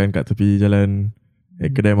makan kat tepi jalan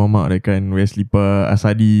at kedai mamak dekat West Lipa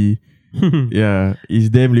Asadi. Yeah, it's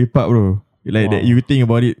damn lepak bro. Like that, you think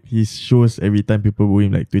about it, he shows every time people owe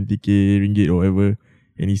him like 20k ringgit or whatever,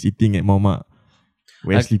 and he's eating at mamak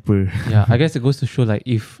West Lipa. Yeah, I guess it goes to show like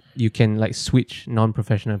if you can like switch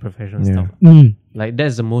non-professional and professional stuff, like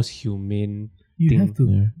that's the most humane you thing. have to.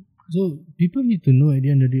 Yeah. So people need to know at the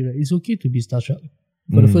end of the day, right? It's okay to be starstruck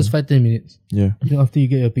for the first 5-10 minutes. Yeah. You know, after you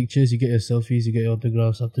get your pictures, you get your selfies, you get your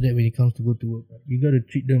autographs. After that, when it comes to go to work, you gotta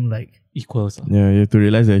treat them like equals. Yeah, you have to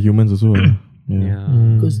realize that humans also.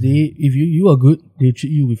 Because if you are good, they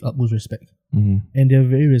treat you with utmost respect. And they're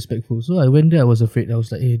very respectful. So I went there, I was afraid. I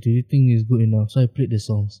was like, hey, do you think it's good enough? So I played the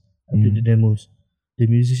songs. I played the demos. The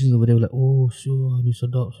musicians over there were like, oh, sure, ni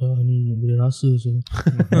sedap, ni boleh rasa. So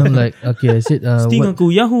I'm like, okay, I said, Sting aku,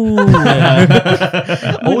 Yahoo!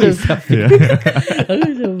 Always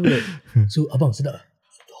so, abang, sedap?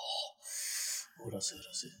 Oh, rasa.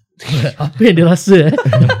 Apa yang dia rasa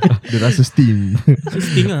Dia rasa steam.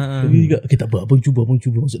 Sting lah. Okay, tak apa, abang cuba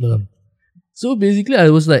masuk dalam. So basically I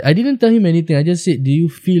was like, I didn't tell him anything. I just said, do you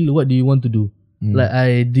feel, what do you want to do?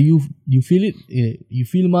 Like do you feel it? You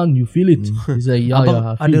feel man, you feel it. He's like,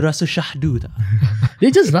 Abang I ada feel. rasa syahdu tak? Dia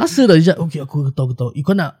just rasa dah. Dia okay, aku tahu.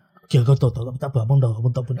 Kau nak? Okay, kau tahu. Tak apa, abang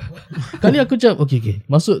tak apa. Kali aku cakap, okay.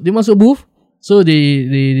 Dia masuk booth. So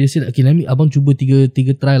they said, okay, let me, abang cuba tiga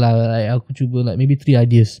try lah. Like, aku cuba like maybe 3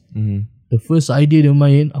 ideas. The first idea dia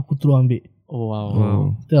main, aku terus ambil. Oh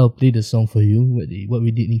wow. Then I'll play the song for you. What we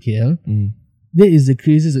did in KL. That is the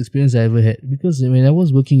craziest experience I ever had, because when I was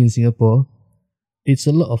working in Singapore, it's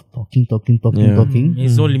a lot of talking.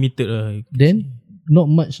 It's so limited. Then not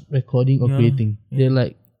much recording or creating. They're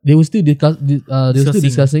like, they were still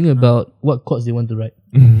discussing about what chords they want to write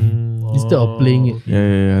instead of playing it.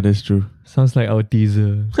 Yeah, that's true. Sounds like our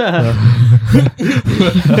teaser. It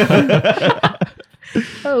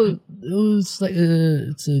was like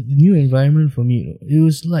it's a new environment for me. It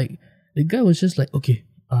was like the guy was just like, okay,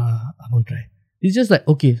 I won't try. It's just like,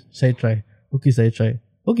 okay, saya try.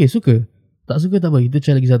 Okay, suka. Tak suka tak apa, kita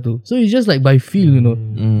try lagi satu. So it's just like by feel, you know.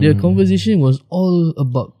 Their conversation was all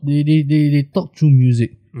about they talk through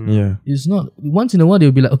music. Yeah. It's not, once in a while they'll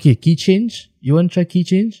be like, okay, key change. You want to try key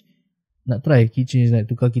change? Nak try key change, like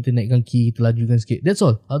tukar, kita naikkan key, kita lajukan sikit. That's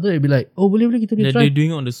all. Other they'll be like, oh boleh kita boleh try. They're doing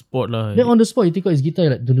it on the spot lah. Then on the spot, you take out his guitar,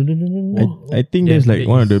 like I think that's like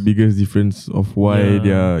one of the biggest difference of why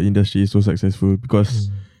their industry is so successful, because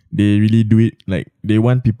they really do it like they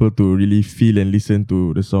want people to really feel and listen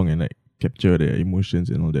to the song and like capture their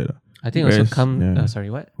emotions and all that. I think also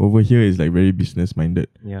sorry, what? Over here is like very business minded.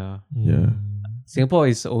 Yeah.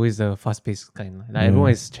 Singapore is always the fast-paced kind. Like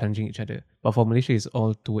everyone is challenging each other. But for Malaysia, it's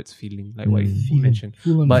all towards feeling, like what you mentioned.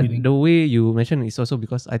 But the way you mentioned is also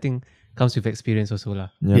because I think comes with experience also lah.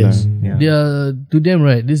 Yes, they are, to them,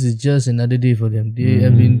 right, this is just another day for them. They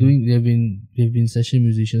have been doing, they've been session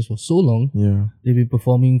musicians for so long. They've been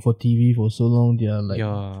performing for TV for so long. They are like,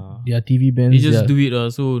 they are TV bands. They just do it,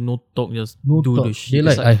 so no talk, just do the shit. They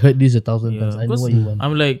like, I heard this 1,000 times. I know what you want.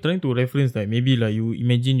 I'm like trying to reference, like maybe like you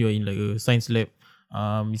imagine you're in like a science lab.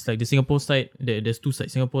 It's like the Singapore side. There's two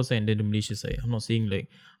sides, Singapore side and then the Malaysia side. I'm not saying like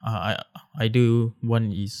either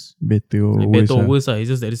one is better or worse. It's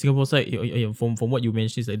just that the Singapore side, from what you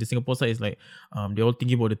mentioned, is like the Singapore side is like they're all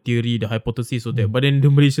thinking about the theory, the hypothesis, or that. But then the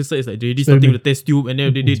Malaysia side is like they did starting with the test tube, and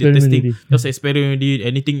then they did the testing. Just experiment,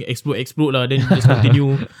 anything explode lah. Then just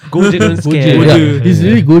continue. Goja don't scare. It's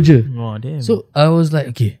really Goja. Oh damn. So I was like,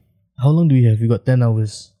 okay, how long do we have? We got 10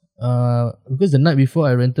 hours. Because the night before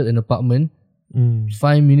I rented an apartment. 5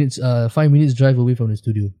 minutes drive away from the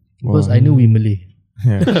studio, because I know we Malay.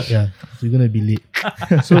 So we're gonna be late.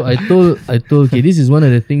 So I told okay, this is one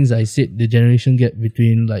of the things I said, the generation gap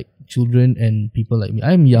between like children and people like me.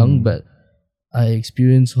 I'm young, but I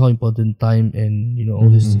experience how important time and all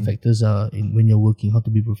these factors are in when you're working, how to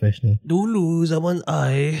be professional. Dulu zaman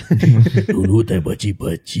I. Dulu time baci.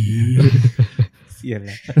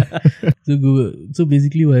 So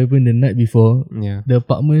basically what happened the night before, the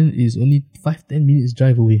apartment is only 5-10 minutes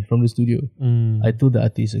drive away from the studio. I told the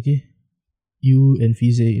artist, okay, you and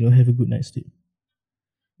Fize, have a good night's sleep.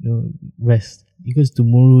 Rest. Because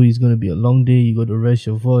tomorrow is going to be a long day, you got to rest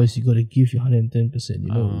your voice, you got to give your 110%,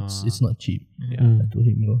 it's not cheap. I told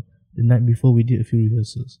him, the night before we did a few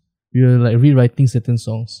rehearsals. We were like rewriting certain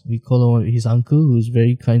songs. We call on his uncle, who's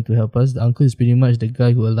very kind to help us. The uncle is pretty much the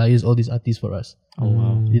guy who allies all these artists for us. Oh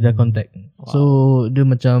wow. Dia dah contact. So dia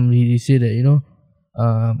macam he say that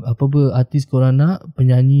apa artis korang nak,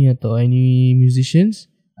 penyanyi atau any musicians,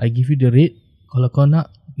 I give you the rate. Kalau kau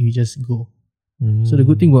nak, you just go. So the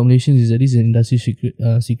good thing about Malaysians is that this is an industry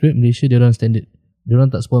secret. Malaysia, they don't standard. They don't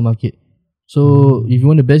tak spoil market. So if you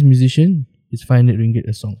want the best musician, it's 500 ringgit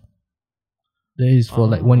a song. That is for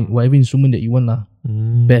like whatever instrument that you want lah.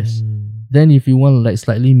 Best. Then if you want like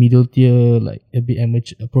slightly middle tier, like a bit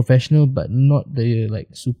amateur, professional, but not the like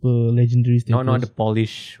super legendary status. Not the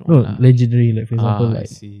polish. Legendary. Like for example, like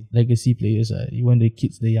legacy players. You want the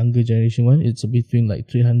kids, the younger generation one, it's between like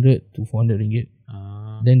 300 to 400 ringgit.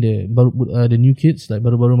 Then the new kids, like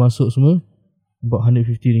baru-baru masuk semua, about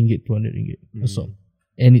 150 ringgit, 200 ringgit a song.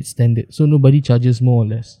 And it's standard. So nobody charges more or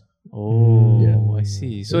less. I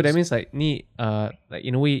see. So that means like ni like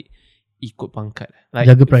in a way ikut pangkat, like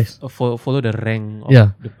jaga price, follow the rank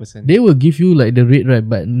of the person. They will give you like the rate, right,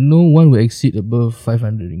 but no one will exceed above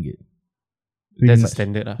 500 ringgit. That's the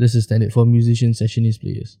standard lah. That's the standard for musicians, sessionist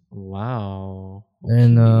players. Wow. Okay.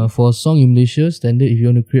 And for a song in Malaysia, standard, if you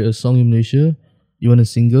want to create a song in Malaysia, you want a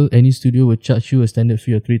single, any studio will charge you a standard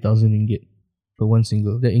fee of 3,000 ringgit for one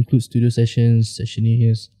single. That includes studio sessions,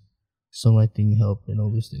 sessionists, songwriting help and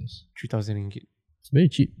all those things. 3,000 ringgit. It's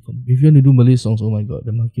very cheap. If you want to do Malay songs, oh my god,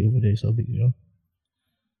 the market over there is so big,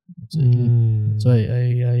 That's why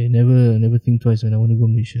I never think twice when I want to go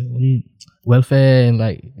Malaysia. Only welfare and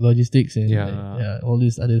like logistics and all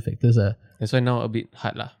these other factors are. That's why now a bit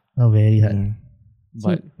hard lah. Now very hard.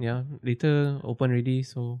 But later open already,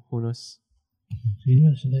 so who knows? Pretty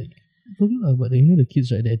much like I told you about the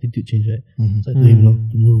kids, right? The attitude change, right? So I told him,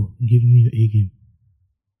 tomorrow give me your A game.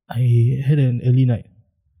 I had an early night.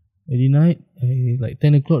 Like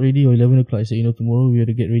 10 o'clock ready or 11 o'clock. I said, tomorrow we have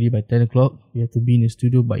to get ready by 10 o'clock. We have to be in the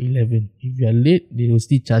studio by 11. If we are late, they will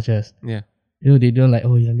still charge us. Yeah. They don't like,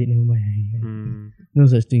 oh, you're late, never mind. No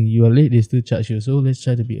such thing. You are late, they still charge you. So let's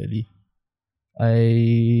try to be early.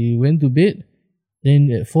 I went to bed.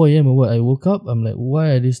 Then at 4 a.m. or what, I woke up. I'm like,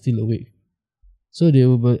 why are they still awake? So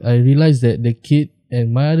I realized that the kid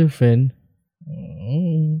and my other friend.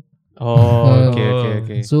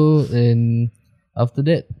 Okay. So, and after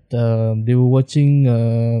that, they were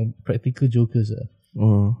watching Practical Jokers.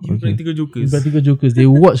 Practical Jokers. Practical Jokers. They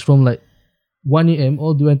watched from like 1 a.m.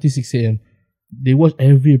 all the way until 6 a.m. They watched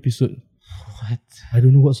every episode. What? I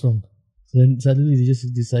don't know what's wrong. So then suddenly they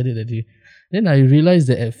just decided that Then I realized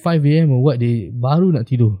that at 5 a.m. or what, they baru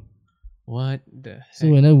nak tidur. What the heck? So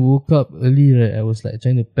when I woke up early, right, I was like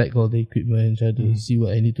trying to pack all the equipment, try to see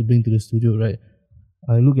what I need to bring to the studio, right.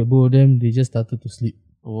 I look at both of them, they just started to sleep.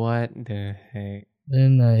 What the heck?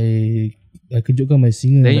 Then I kejutkan my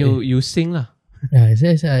singer. Then you sing lah. I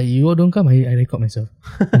said, you all don't come, I record myself.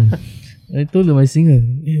 I told my singer,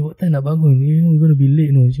 what time nak bangun? We're going to be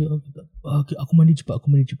late. She said, okay, aku mandi cepat.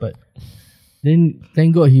 Then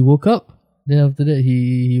thank God he woke up. Then after that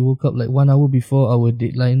he woke up like 1 hour before our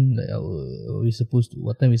deadline. Like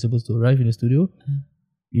what time we supposed to arrive in the studio.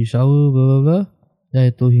 He shower, blah blah blah. Then I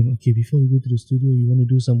told him, okay, before we go to the studio, you want to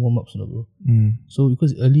do some warm-ups, bro? So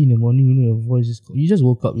because early in the morning, your voice is... You just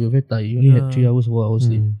woke up, you're very tired. You only had 3 hours, 4 hours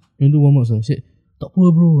sleep. You want to do warm-ups? I said, tak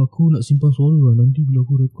apa bro, aku nak simpan suara lah. Nanti bila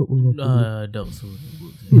aku record doubt so.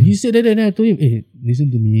 He said that, and I told him, listen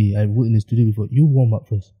to me. I worked in the studio before. You warm up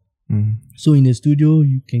first. So in the studio,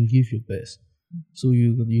 you can give your best. So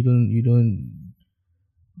you don't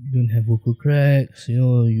have vocal cracks. You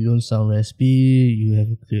don't sound raspy. You have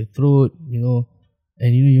a clear throat.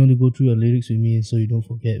 And you want to go through your lyrics with me, so you don't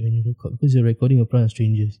forget when you record, because you're recording in front of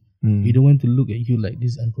strangers. You don't want to look at you like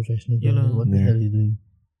this unprofessional guy. What the hell are you doing?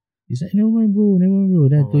 He's like, never mind bro.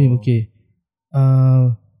 Then I told him, okay,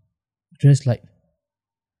 dress light.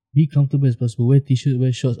 Be comfortable as possible. Wear t-shirt,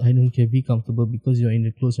 wear shorts. I don't care. Be comfortable because you're in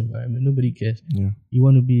a closed environment. Nobody cares. You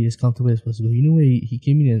want to be as comfortable as possible. You know where he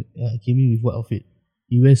came in with what outfit?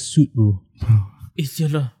 He wears suit, bro.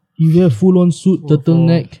 He wear full-on suit,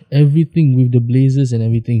 turtleneck, everything with the blazers and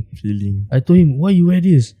everything. Feeling. I told him, why you wear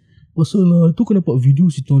this? Pasal lah, tu kan dapat video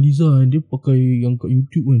si Tuan Liza and dia pakai yang kat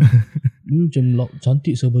YouTube kan. Dia macam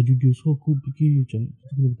cantik sah baju dia. So aku fikir macam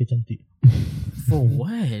kita kena pakai cantik. For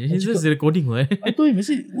what? It's just recording, right? I told him, I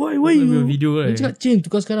said, why you? Video, right? Dia cakap, change,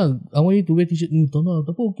 tukar sekarang. I want you to wear t-shirt ni. Tak nak,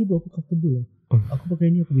 tapi okay bro, aku comfortable lah. Aku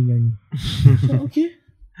pakai ni, aku boleh nyanyi. So okay.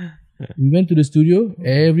 We went to the studio,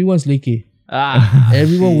 everyone's leke.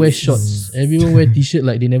 Everyone wears shorts. Everyone wear t-shirt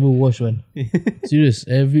like they never wash one. Serious.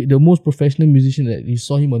 The most professional musician that you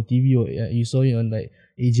saw him on TV or you saw him on like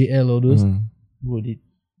AJL or those, bro,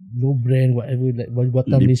 no brand, whatever, like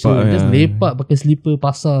buatan Lepak, Malaysia. Just lepak pakai slipper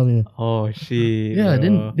pasar punya. Oh shit. Yeah,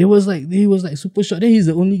 then he was like super shocked. Then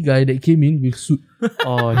he's the only guy that came in with suit.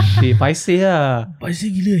 Oh shit. Paiseh lah.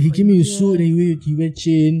 Paiseh gila. He came in with suit, then he wear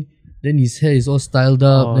chain. Then his hair is all styled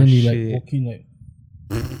up. Oh, then he like shit. walking like.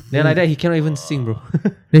 Then like that he cannot even sing, bro.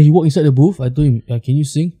 Then he walked inside the booth. I told him, can you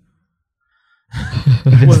sing?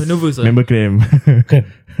 Wah, nervous ah. Member claim.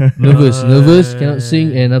 Nervous, cannot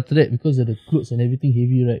sing. And after that, because of the clothes and everything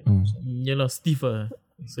heavy, right? Yeah lah, stiff ah.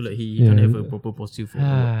 So like he can't have a proper posture for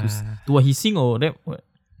to what he sing or that. What?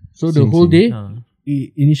 So the whole day,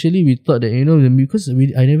 initially we thought that because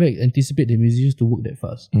I never anticipate the musicians to work that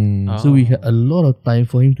fast. So we had a lot of time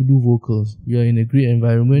for him to do vocals. We are in a great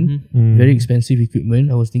environment, very expensive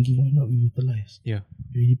equipment. I was thinking, why not we utilize? Yeah.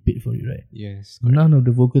 We really paid for it, right? Yes. Correct. None of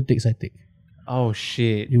the vocal takes I take. Oh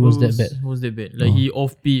shit. It was that bad. Was that bad? Like he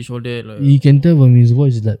off pitch all that. Like You can tell from his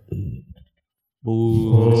voice that.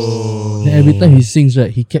 Oh. Then every time he sings,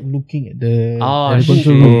 right, he kept looking at the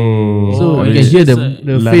control room. So you can hear the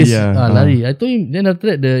face lari. I told him. Then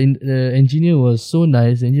after that, the engineer was so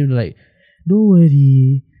nice. And he was like, "Don't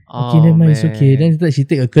worry, okay, never mind, it's okay." Then after that, she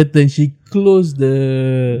take a curtain, she closed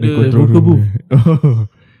the vocal booth.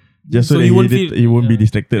 Just so that he won't be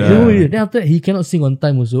distracted. Then after that, he cannot sing on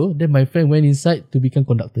time also. Then my friend went inside to become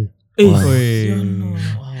conductor. It was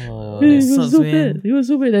so bad. It was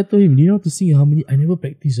so bad. I told him, you know how to sing harmony? I never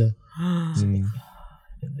practice. And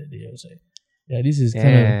that day I was like, yeah, this is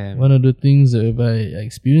kind of one of the things that I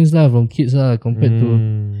experienced from kids compared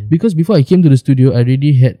to... Because before I came to the studio, I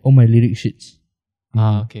already had all my lyric sheets.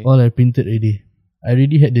 Okay. All I printed already. I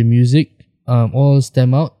already had the music, all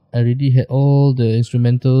stem out. I already had all the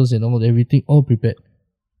instrumentals and everything all prepared.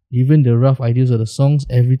 Even the rough ideas of the songs,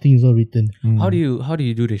 everything is all written. How do you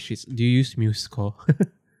do the shits? Do you use MuseScore?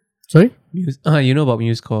 Sorry? You know about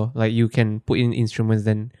MuseScore? Like you can put in instruments,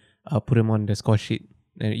 then put them on the score sheet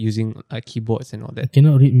using keyboards and all that. I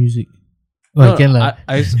cannot read music. No, I can lah.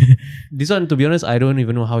 This one, to be honest, I don't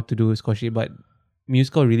even know how to do a score sheet, but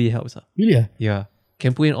MuseScore really helps. Really? Yeah.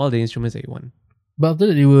 Can put in all the instruments that you want. But after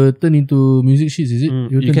that, they will turn into music sheets, is it?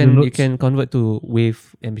 You can convert to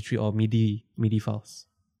WAV, MP3 or MIDI files.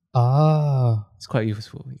 It's quite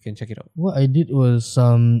useful. You can check it out. What I did was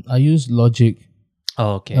I used Logic.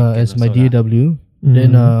 Oh, okay. As my DAW.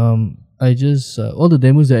 Then I just all the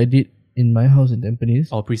demos that I did in my house in Tampines.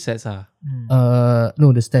 Or presets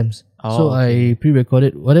no, the stems. I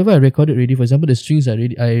pre-recorded whatever I recorded already. For example, the strings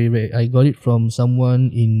I got it from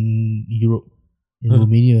someone in Europe, in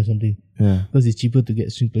Romania or something. Yeah. Because it's cheaper to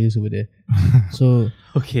get string players over there. So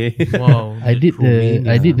okay. Wow. I did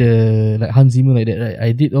the like Hans Zimmer like that, right?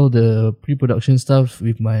 I did all the pre-production stuff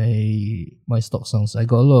with my stock sounds. I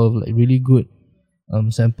got a lot of like really good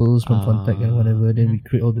samples from Funpack and whatever. Then we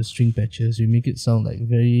create all the string patches. We make it sound like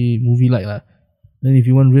very movie-like lah. Then if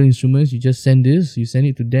you want real instruments, you just send this. You send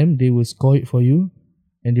it to them. They will score it for you.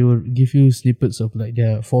 And they will give you snippets of like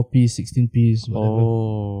their 4-piece, 16-piece,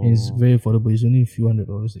 whatever. And it's very affordable. It's only a few $100,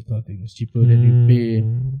 that kind of thing. It's cheaper than you pay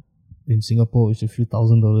in Singapore. It's a few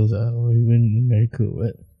 $1,000 or even in America.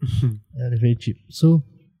 Right? They're very cheap. So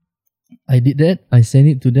I did that. I sent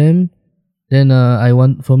it to them. Then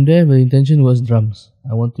from there, the intention was drums.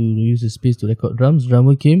 I want to use the space to record drums.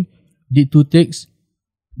 Drummer came, did 2 takes,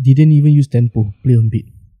 didn't even use tempo, play on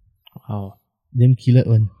beat. Wow. Them kilat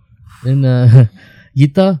one. Then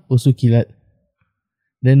guitar also kilat.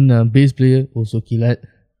 Then bass player also kilat.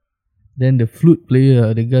 Then the flute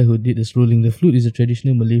player, the guy who did the strolling. The flute is a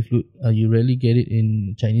traditional Malay flute. You rarely get it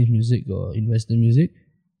in Chinese music or in Western music.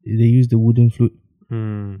 They use the wooden flute.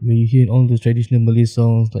 When you hear in all the traditional Malay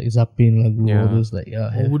songs like Zapin, Lagu, all those like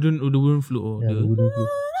the wooden flute. The wooden flute.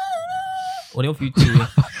 Oh, your future.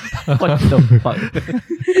 What the fuck?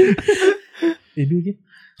 Do again.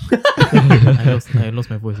 I lost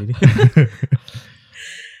my voice already.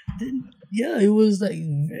 Yeah, it was like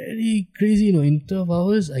very crazy. In 12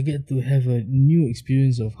 hours, I get to have a new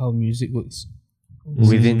experience of how music works.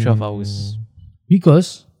 Within 12 hours.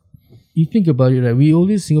 Because you think about it, right? We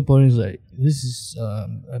always Singaporeans, like, this is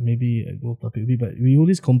maybe I go topic a bit, but we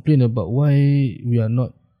always complain about why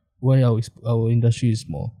our industry is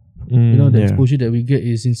small. The exposure that we get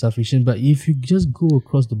is insufficient. But if you just go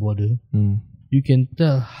across the border, you can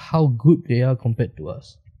tell how good they are compared to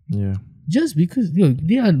us. Yeah. Just because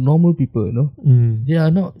they are normal people, they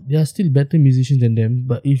are still better musicians than them.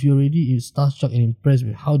 But if you're already starstruck and impressed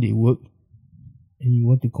with how they work, and you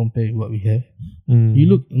want to compare with what we have, you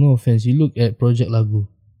look. No offense, you look at Project Lagu.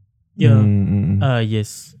 Yeah.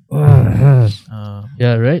 Yes.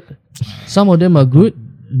 Yeah, right. Some of them are good.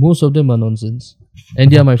 Most of them are nonsense,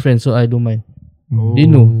 and they are my friends, so I don't mind. They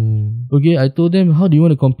know. Okay, I told them, how do you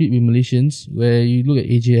want to compete with Malaysians? Where you look at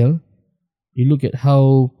AJL, you look at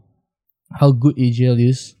how good AJL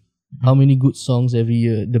is, how many good songs every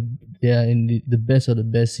year. They are in the best of the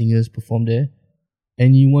best singers perform there,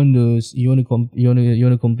 and you want to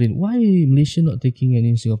complain, why Malaysia not taking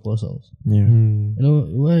any Singapore songs? Yeah. You know,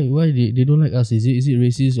 why they don't like us? Is it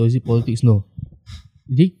racist or is it politics? No,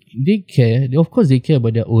 they care. Of course they care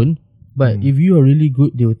about their own, but if you are really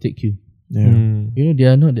good, they will take you. Yeah. You know, they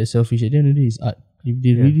are not that selfish. At the end of the day, it's art. If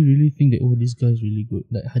they really think that, oh, this guy is really good,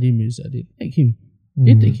 like Hadi Mirza, they take him.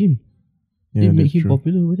 They take him. They make him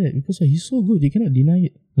popular over that because he's so good. They cannot deny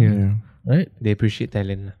it. Yeah. Right? They appreciate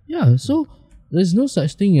talent. Yeah. So there's no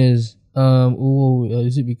such thing as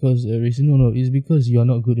is it because racist? No, it's because you are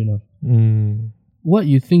not good enough. What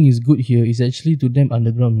you think is good here is actually to them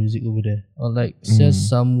underground music over there, or like says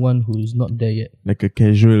someone who is not there yet, like a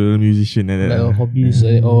casual musician, like a hobbyist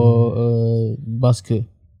or a busker.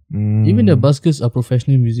 Even the buskers are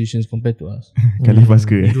professional musicians compared to us. Khalif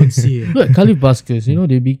Basker. You don't see it. Look, Khalif Baskers, you know,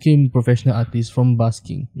 they became professional artists from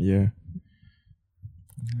basking. Yeah.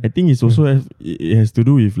 I think it's also it has to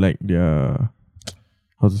do with like their,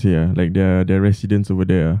 how to say, like their residents over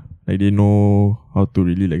there. Like they know how to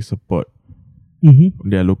really like support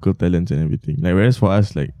their local talents and everything. Like whereas for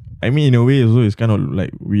us, like, I mean, in a way also it's kind of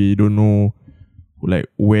like we don't know like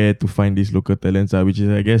where to find these local talents, which is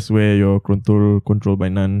I guess where your control by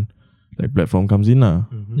none like platform comes in. Right?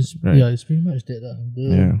 Yeah, it's pretty much that.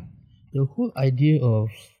 The whole idea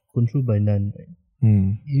of control by none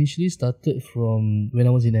initially started from when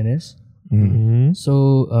I was in NS.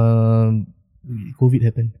 So COVID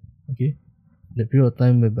happened. Okay, that period of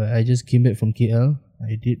time whereby I just came back from KL.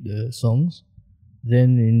 I did the songs.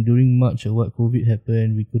 Then during March or what, COVID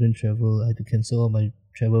happened. We couldn't travel. I had to cancel all my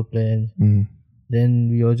travel plans.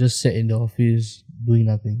 Then we all just sat in the office doing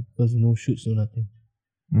nothing because no shoots, no nothing.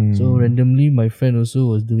 So randomly, my friend also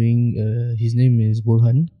was doing. His name is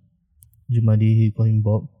Bolhan Jumadi. He call him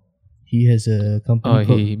Bob. He has a company.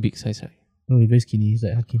 Oh, he big size, right? No, he's very skinny. He's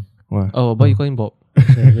like Hakim. Wow. Oh, but you call him Bob.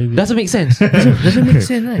 Doesn't make sense. Doesn't make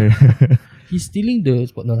sense, right? He's stealing the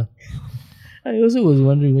spot. No. I also was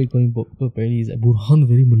wondering why you call him Bob. Apparently, he's like Burhan,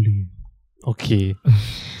 very Malay. Okay.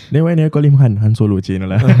 Then why never call him Han Solo chain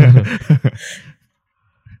lah?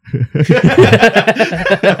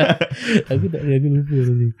 Aku lupa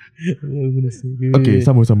tadi. Okay,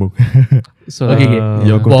 sambung. So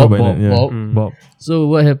Bob. So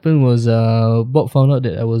what happened was Bob found out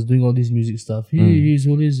that I was doing all this music stuff. He's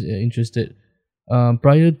always interested.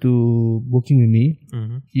 Prior to working with me,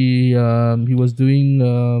 he was doing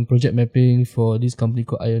project mapping for this company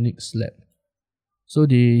called Ionics Lab. So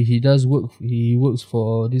he does work. He works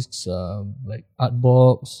for this like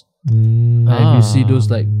Artbox. And you see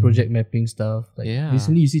those like project mapping stuff. Like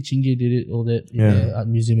recently, you see Chingay did it, all that in the art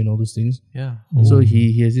museum and all those things. Yeah. So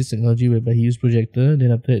he has this technology whereby he uses projector.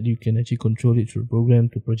 Then after that, you can actually control it through a program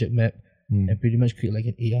to project map and pretty much create like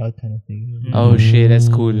an AR kind of thing. Oh shit, that's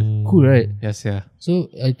cool. Cool, right? Yes, yeah.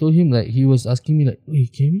 So I told him, like, he was asking me like, "Hey,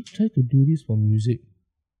 can we try to do this for music?"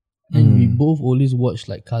 And we both always watch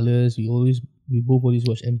like Colors. We both always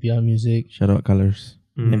watch NPR music. Shout out Colors.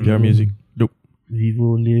 NPR music. Dope.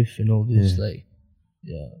 Vivo, Live, and all this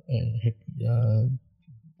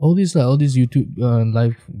all these YouTube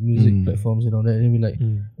live music platforms and all that. And we're like,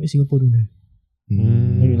 why Singapore don't have?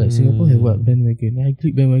 And we're like, Singapore have what? Bandwagon. And I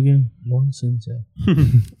click bandwagon. Nonsense. Like,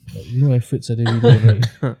 no efforts at the video.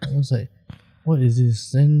 Right? I was like, what is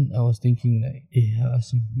this? Then I was thinking like, hey, I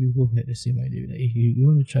asked him, we both had the same idea. Like, hey, you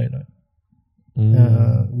want to try it or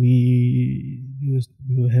not? We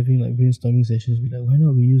were having like brainstorming sessions. We're like, why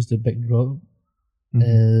not we use the backdrop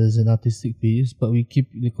as an artistic piece, but we keep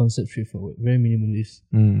the concept straightforward, very minimalist.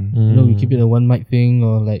 You know, we keep it a one mic thing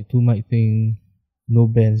or like two mic thing, no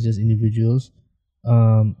bands, just individuals.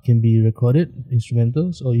 Can be recorded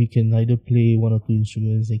instrumentals, or you can either play one or two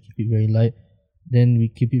instruments and keep it very light. Then we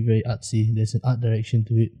keep it very artsy. There's an art direction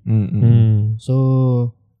to it.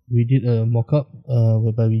 So we did a mock-up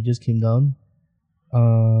whereby we just came down.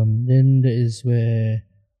 Then that is where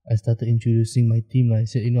I started introducing my team. I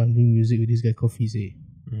said, I'm doing music with this guy called Fize.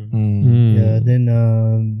 Yeah. Then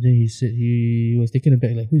he said he was taken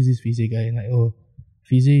aback, like, who is this Fize guy? And like, oh,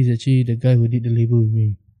 Fize is actually the guy who did the label with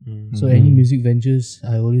me. So any music ventures,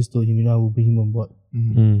 I always told him, I will bring him on board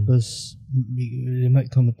because there might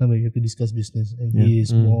come a time where you have to discuss business, and he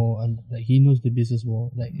is more like he knows the business more.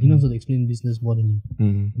 Like he knows how to explain business more than me.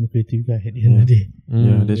 I'm a creative guy at the end of the day.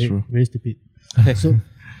 Yeah, that's true. Very stupid. So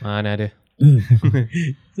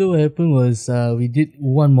so what happened was we did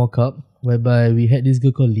one mock-up whereby we had this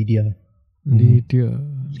girl called Lydia.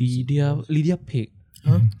 Lydia Pig.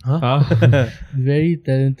 Very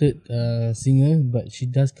talented singer, but she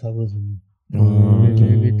does covers only.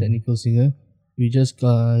 Very technical singer. We just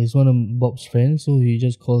he's one of Bob's friends, so he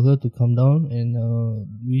just called her to come down, and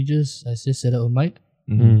I just set up a mic.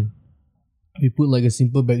 We put like a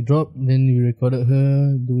simple backdrop, then we recorded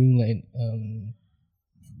her doing like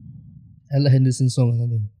Ella Henderson song or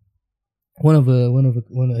something. One of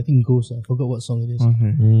I think Ghost. I forgot what song it is.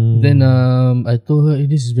 Then I told her, hey,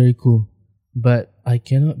 this is very cool, but I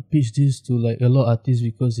cannot pitch this to like a lot of artists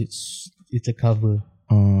because it's a cover.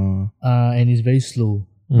 And it's very slow.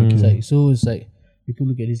 It's like people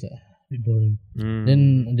look at this like a bit boring.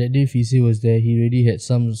 Then that day Fise was there. He already had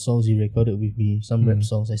some songs he recorded with me, some rap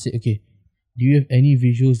songs. I said, okay, do you have any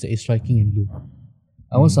visuals that is striking in blue?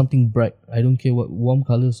 I want something bright. I don't care what warm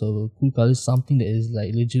colors or cool colors. Something that is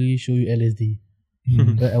like literally show you LSD.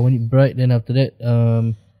 But I want it bright. Then after that,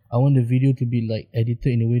 I want the video to be like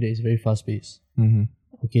edited in a way that is very fast paced.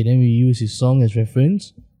 Okay, then we use his song as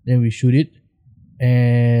reference. Then we shoot it.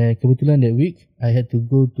 And kebetulan that week, I had to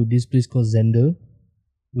go to this place called Xander,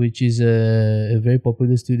 which is a very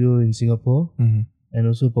popular studio in Singapore, and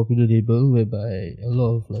also a popular label whereby a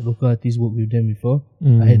lot of like local artists work with them before.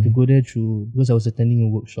 I had to go there because I was attending a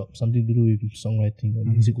workshop, something to do with songwriting, a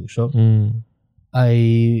music workshop.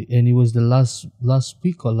 And it was the last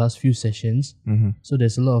week or last few sessions. So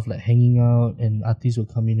there's a lot of like hanging out, and artists will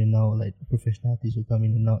come in and out, like professional artists will come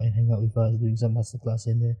in and out and hang out with us, doing some masterclass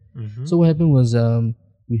in there. So what happened was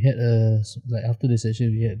we had like after the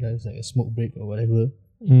session we had like a smoke break or whatever.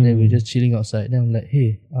 Then we were just chilling outside. Then I'm like,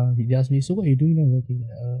 hey, he asked me, so what are you doing now? Like, you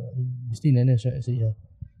still in NS, right? I said, yeah.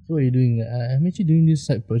 So what are you doing? I'm actually doing this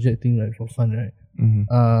side project thing, right, for fun, right?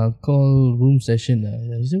 Called Room Session.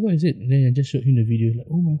 He said, what is it? And then I just showed him the video. Like,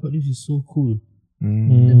 oh my god, this is so cool.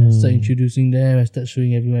 Then I start introducing them. I start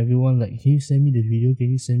showing everyone like, can you send me the video?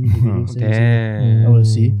 Can you send me the video? I want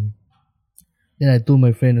to see. Then I told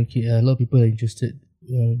my friend, okay, a lot of people are interested.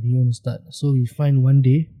 Do you want to start? So we find one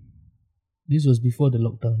day. This was before the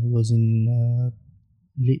lockdown. It was in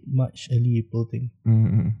late March, early April thing.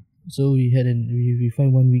 So we had we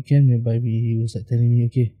find one weekend whereby he was like telling me,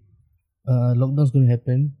 okay, lockdown's going to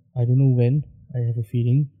happen. I don't know when. I have a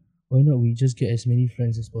feeling. Why not we just get as many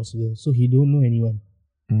friends as possible? So he don't know anyone.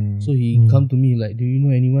 So he come to me like, do you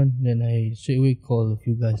know anyone? Then I straight away call a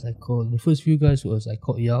few guys. The first few guys I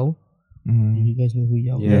called Yao. Do you guys know who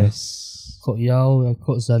Yao is? Yes. Called Yao. I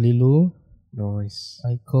called Zalilo. Nice.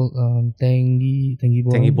 I called Tangy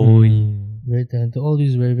Boy. Tangy Boy. Very talented. All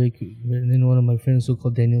these very, very good. And then one of my friends also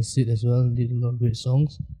called Daniel Sid as well. Did a lot of great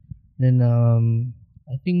songs. Then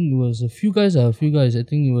I think it was a few guys. I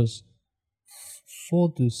think it was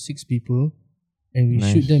 4 to 6 people, and we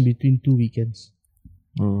shoot them between 2 weekends.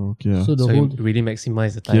 Oh, okay. So you really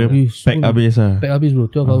maximize the time. Pack habis bro,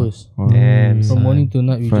 12 hours. Damn. From morning to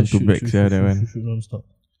night, we Front just to back, shoot non-stop.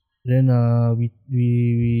 Then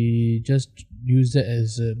we just use that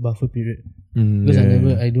as a buffer period. Because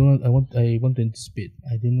I want to anticipate.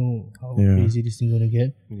 I didn't know how crazy this thing gonna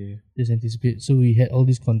get. Just anticipate. So we had all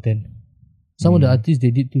this content. Some of the artists,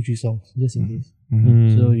 they did 2-3 songs just in case.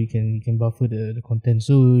 So you can buffer the content.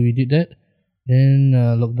 So we did that. Then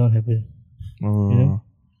lockdown happened. You know?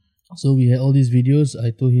 So we had all these videos.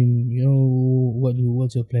 I told him,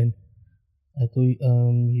 what's your plan? I told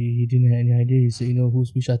him, he didn't have any idea. He said,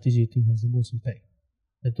 which artist do you think has the most impact?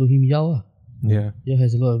 I told him Yao. Yao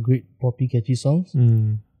has a lot of great poppy catchy songs.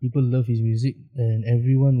 People love his music, and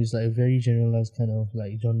everyone is like a very generalized kind of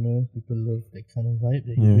like genre. People love that kind of vibe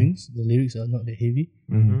that he brings. The lyrics are not that heavy.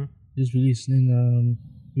 Just released. Then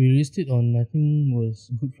we released it on, I think it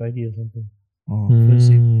was Good Friday or something.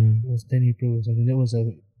 First it was 10 April or something. That was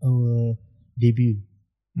our debut.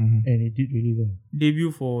 And it did really well. Debut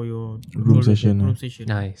for your room session.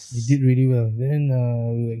 Nice. It did really well. Then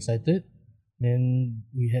we were excited. Then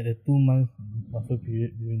we had a 2-month buffer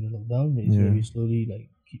period during the lockdown. That is where we slowly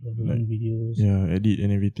keep uploading videos. Edit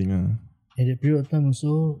and everything. At that period of time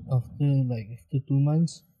also, after 2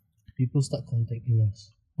 months, people start contacting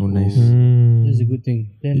us. Oh, nice. That's a good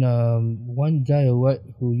thing. Then one guy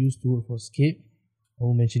who used to work for Scape, I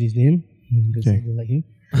won't mention his name because I don't like him.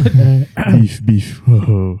 Beef.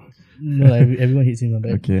 No, everyone hates him.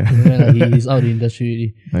 But okay. He's out of the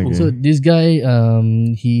industry already. Okay. So this guy,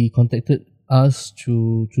 he contacted us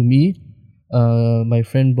through me, my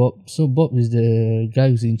friend Bob. So Bob is the guy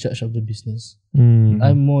who's in charge of the business.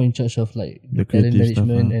 I'm more in charge of the talent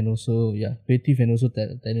management and also creative and also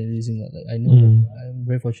talent releasing. I know I'm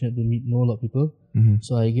very fortunate to know a lot of people,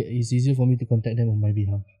 so it's easier for me to contact them on my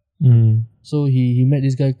behalf. So he met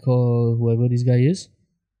this guy called whoever this guy is.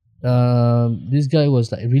 This guy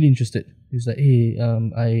was really interested. He was like, hey,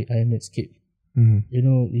 I am at Scape. You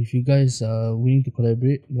know, if you guys are willing to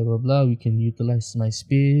collaborate, blah blah blah, we can utilize my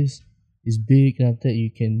space. It's big, and after that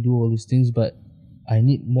you can do all these things, but I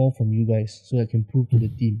need more from you guys so I can prove to the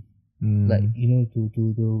team, like, you know,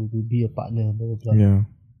 to be a partner, blah blah blah. Yeah.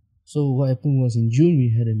 So what happened was, in June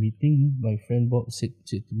we had a meeting. My friend Bob said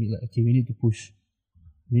to me like, okay, we need to push.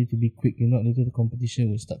 We need to be quick. You know, later the competition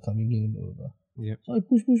will start coming in and blah blah blah. Yep. So I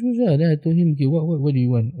push. Then I told him, okay, what do you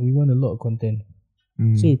want? We want a lot of content.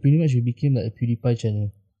 So pretty much we became like a PewDiePie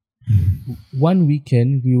channel. One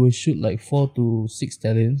weekend we will shoot like 4 to 6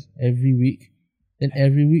 talents every week. Then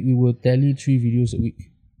every week we will tally 3 videos a week.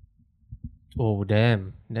 Oh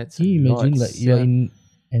damn, that's. Can you imagine lots, like you're in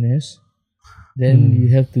NS, then you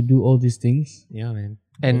have to do all these things. Yeah, man.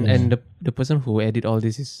 And the person who edit all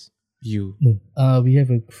this is you. No, we have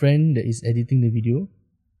a friend that is editing the video,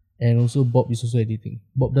 and also Bob is also editing.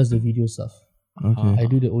 Bob does the video stuff. Okay. I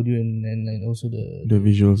do the audio and also the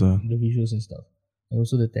visuals the visuals and stuff, and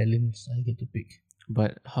also the talents I get to pick.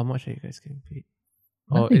 But how much are you guys getting paid?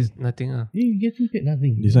 Nothing. Oh, it's nothing. You getting paid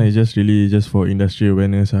nothing. This one is just really just for industry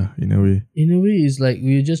awareness, in a way. In a way, it's like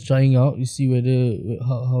we're just trying out. You see whether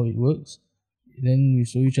how it works. Then we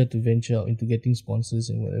slowly try to venture out into getting sponsors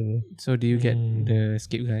and whatever. So do you get the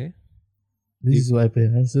skip guy? This is what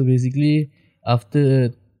happened. So basically, after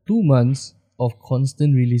 2 months of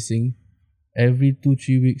constant releasing, every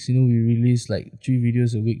 2-3 weeks, you know, we release like 3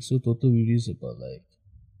 videos a week. So total we release about like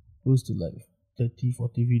close to like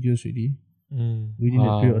 30-40 videos already within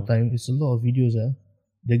that period of time. It's a lot of videos.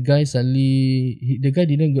 The guy suddenly the guy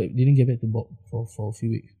didn't get back to Bob for a few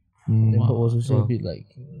weeks. Then Bob was also a bit like,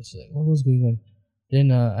 it's like, what was going on?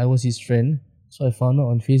 Then I was his friend, so I found out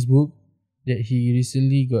on Facebook that he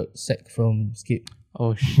recently got sacked from Skip.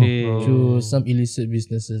 Oh shit! Through some illicit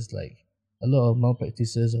businesses, like a lot of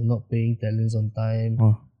malpractices of not paying talents on time.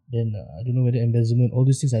 Then I don't know whether embezzlement, all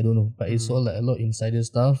these things I don't know, but it's all like a lot of insider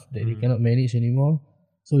stuff that they cannot manage anymore.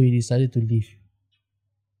 So he decided to leave.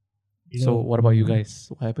 So what about you guys?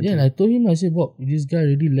 What happened? Yeah, and I told him, I said, Bob, this guy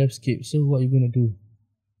already left Skip, so what are you gonna do?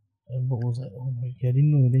 And Bob was like, oh my god, I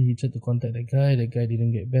didn't know. Then he tried to contact the guy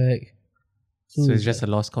didn't get back. So it's just a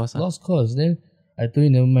lost cause. Lost cause. Then I told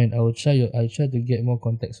him, never mind, I try to get more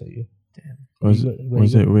contacts for you. Damn.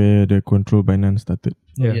 Was that where the Control Binance started?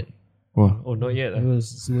 Not yet. Wow. Oh, not yet. It was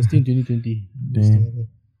still in 2020. Damn.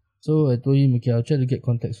 So I told him, okay, I'll try to get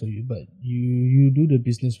contacts for you, but you do the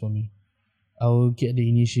business for me. I will get the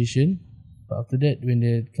initiation, but after that, when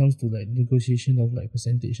it comes to like negotiation of like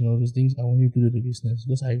percentage and all those things, I want you to do the business,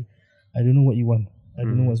 because I don't know what you want. I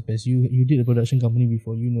don't know what's best. You did a production company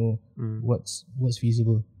before, you know what's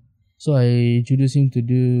feasible. So I introduced him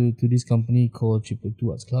to this company called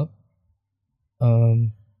 222 Arts Club.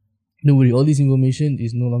 Don't worry, all this information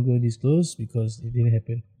is no longer disclosed because it didn't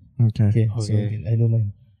happen. Okay. So I don't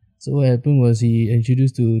mind. So what happened was he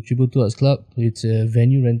introduced to 222 Arts Club. It's a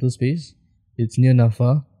venue rental space. It's near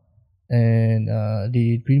Nafa, and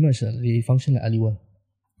they pretty much they function like Aliwa.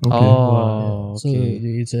 Okay. Oh, So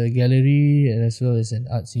it's a gallery and as well as an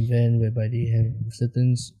arts event whereby they have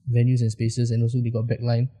certain venues and spaces, and also they got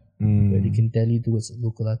backline where they can tally towards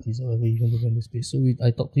local artists or whatever, even to rent the space. So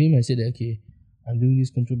I talked to him. I said that, okay, I'm doing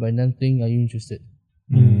this Control Binance thing. Are you interested?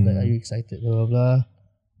 Like, are you excited? Blah blah blah.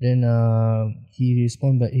 Then he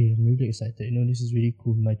responded by, hey, I'm really excited. You know, this is really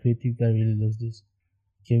cool. My creative guy really loves this.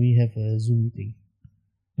 Can we have a Zoom meeting?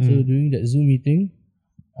 So during that Zoom meeting,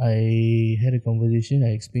 I had a conversation.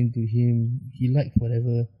 I explained to him. He liked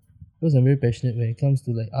whatever. Because I'm very passionate when it comes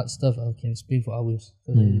to like art stuff. I can explain for hours.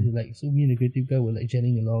 So me and the creative guy were like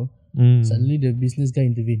gelling along. Suddenly the business guy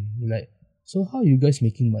intervened. We're like, so how are you guys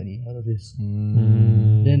making money out of this?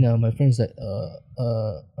 Then my friend's like,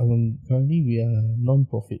 currently we are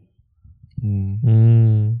non-profit.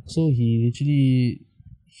 So he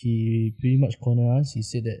pretty much cornered us. He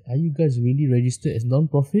said that, are you guys really registered as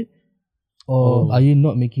non-profit? Or are you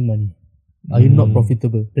not making money? Are you not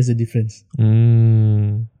profitable? There's a difference.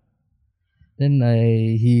 Then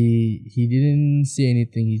he didn't say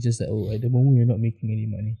anything. He just said, oh, at the moment we're not making any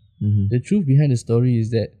money. The truth behind the story is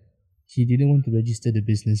that he didn't want to register the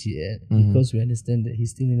business yet because we understand that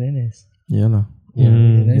he's still in NS. Yeah lah.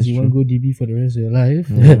 Unless you want to go DB for the rest of your life.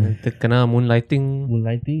 Kena moonlighting.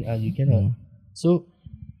 You cannot. So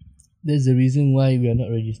there's the reason why we are not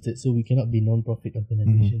registered. So we cannot be non-profit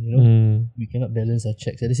organization. You know, we cannot balance our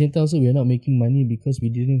checks. At the same time, also we are not making money because we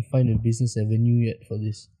didn't find a business avenue yet for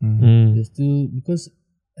this. There's still, because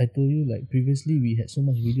I told you like previously we had so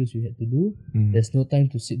much videos we had to do. There's no time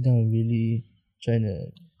to sit down and really trying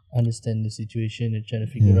to understand the situation and trying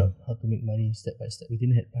to figure out how to make money step by step. We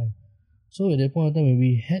didn't have time. So at that point of time when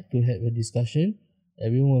we had to have a discussion,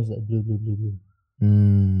 everyone was like blue.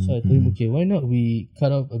 So I told him, okay, why not we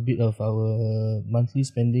cut off a bit of our monthly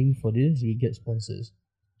spending for this, we get sponsors.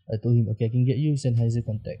 I told him, okay, I can get you Sennheiser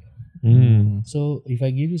contact. So if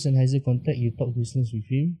I give you Sennheiser contact, you talk business with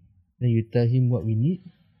him, then you tell him what we need,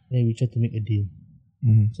 then we try to make a deal.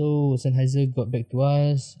 So Sennheiser got back to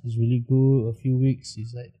us. It's really good. A few weeks,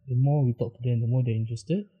 it's like the more we talk to them, the more they're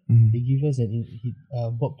interested. They give us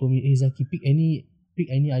Bob told me, hey Zaki, pick any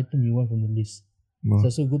item you want from the list.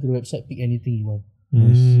 So go to the website, pick anything you want.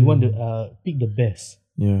 You want to pick the best.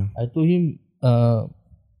 I told him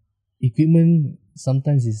equipment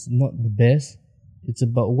sometimes is not the best. It's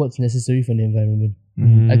about what's necessary for the environment.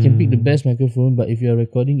 I can pick the best microphone, but if you are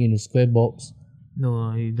recording in a square box,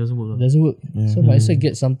 no, it doesn't work. It doesn't work. So might as well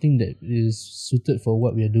get something that is suited for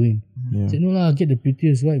what we are doing. I said, no lah, get the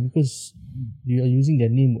prettiest, right? Because you are using their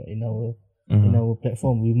name in our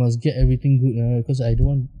platform. We must get everything good because I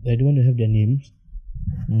don't want to have their names.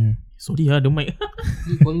 Sorry, the mic.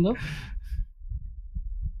 You calling now?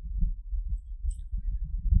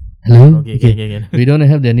 Hello? Okay. We don't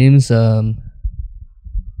have their names.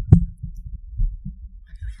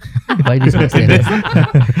 Why this the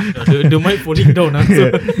mic falling down.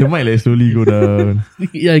 The mic like slowly go down.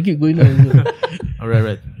 I keep going down.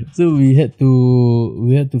 Alright. So we had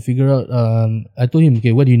to figure out. I told him,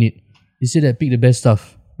 okay, what do you need? He said I pick the best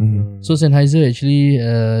stuff. So Sennheiser actually,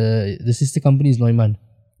 the sister company is Neumann.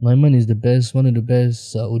 Neumann is one of the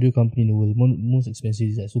best audio company in the world. Most expensive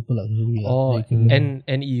is like super luxury.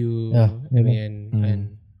 NEU. Okay.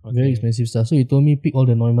 Very expensive stuff. So he told me pick all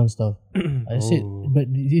the Neumann stuff. I said,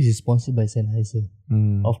 but this is sponsored by Sennheiser.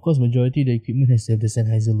 Of course, majority of the equipment has to have the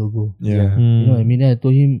Sennheiser logo. You know what I mean? Then I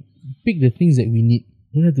told him pick the things that we need.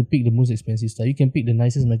 You don't have to pick the most expensive stuff. You can pick the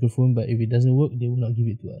nicest microphone, but if it doesn't work, they will not give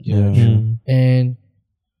it to us. And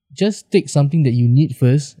just take something that you need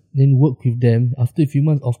first, then work with them. After a few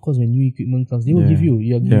months, of course, when new equipment comes, they will give you.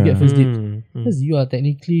 You get first dibs. Because you are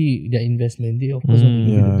technically their investment. They of course want to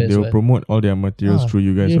give you the best. They will promote all their materials through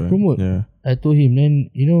you guys. They promote. I told him,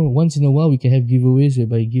 then, once in a while we can have giveaways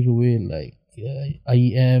whereby you give away like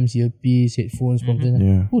IEMs, earpiece, headphones.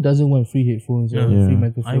 Who doesn't want free headphones or free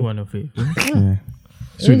microphone? I want a free headphone.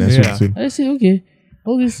 Soon. I said, okay.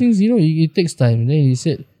 All these things, it takes time. Then he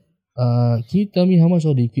said, can you tell me how much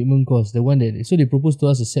all the equipment costs? So they proposed to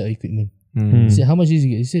us a set of equipment. He said, how much is it?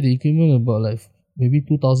 He said the equipment about like maybe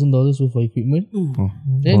 $2,000 worth of equipment.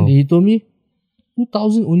 Then he told me,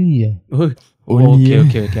 2,000 only.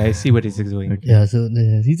 Okay. I see what this is doing. Yeah, so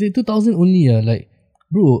he said 2,000 only. Like,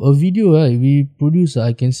 bro, a video we produce,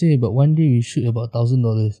 I can say about one day we shoot about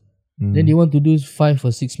 $1,000. Then they want to do 5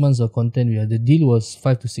 or 6 months of content. The deal was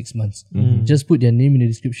 5 to 6 months. Just put their name in the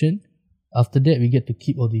description. After that, we get to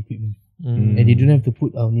keep all the equipment. And they don't have to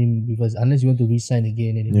put our name because unless you want to re-sign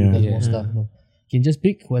again and give us more stuff. No. You can just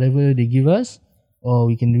pick whatever they give us, or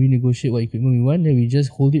we can renegotiate what equipment we want. Then we just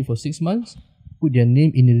hold it for 6 months, put their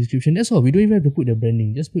name in the description. That's all. We don't even have to put their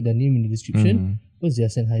branding. Just put their name in the description because they are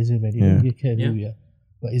Sennheiser, man. They don't really care who we are.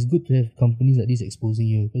 But it's good to have companies like this exposing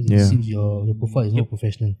you because it seems your profile is not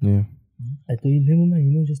professional. I told him, never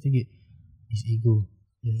mind, just take it. His ego.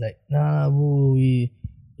 He's like, nah, bro,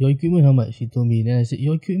 your equipment how much? He told me. Then I said,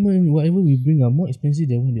 your equipment, whatever we bring are more expensive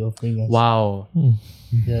than what they're offering us. Wow.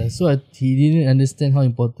 Yeah, so he didn't understand how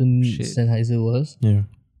important Sennheiser was.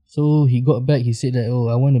 So he got back, he said that,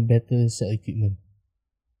 I want a better set of equipment.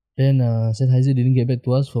 Then Sennheiser didn't get back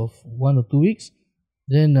to us for 1 or 2 weeks.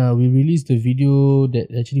 Then we released the video that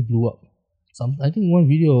actually blew up. I think one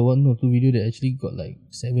video or 1 or 2 video that actually got like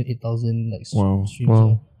 7,000-8,000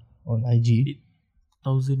 streams on IG.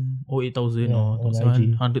 8,000 or 8,000 or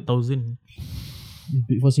 700,000.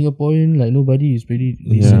 For Singaporean, like nobody is pretty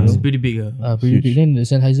decent. It's pretty big. Pretty big. Then the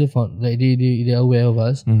Sennheiser found like they are aware of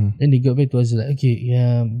us. Then they got back to us like, okay,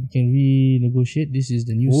 we can renegotiate. This is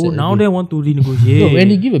the new set. Now they want to renegotiate. No, and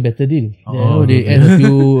they give a better deal. They add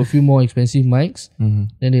a few more expensive mics.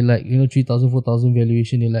 Then they like 3,000, 4,000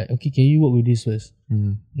 valuation. They like, okay, can you work with this first?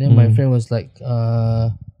 Then my friend was like,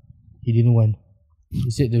 he didn't want. He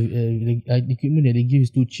said the equipment that they give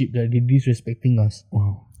is too cheap. That they're disrespecting us.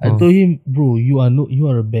 I told him, bro, you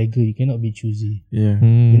are a beggar. You cannot be choosy.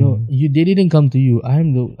 They didn't come to you.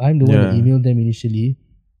 I'm the one that emailed them initially.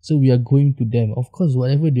 So we are going to them. Of course,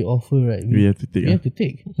 whatever they offer, right? We have to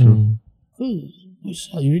take.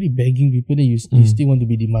 You're really begging people, then you still want to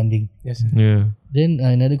be demanding. Yes. Then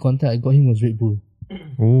another contact I got him was Red Bull.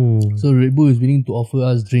 So Red Bull is willing to offer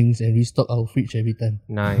us drinks and restock our fridge every time.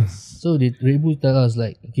 Nice. So Red Bull tell us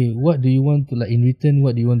like, okay, what do you want to like in return?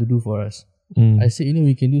 What do you want to do for us? I said,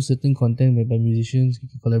 we can do certain content whereby musicians can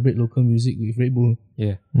collaborate local music with Red Bull.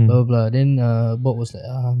 Blah blah blah. Then Bob was like,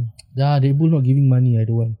 Red Bull not giving money. I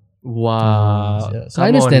don't want. Wow. So I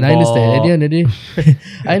understand. At the end of the day,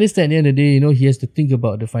 I understand. At the end of the day, he has to think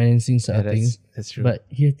about the financing side of things. That's true. But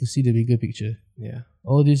he has to see the bigger picture. Yeah.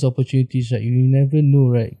 All these opportunities, right? You never know,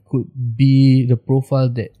 right? Could be the profile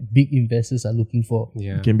that big investors are looking for.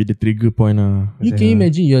 Yeah. It can be the trigger point. You can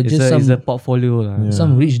imagine you're just it's a portfolio.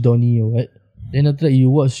 Some rich Donny or what. Then after that you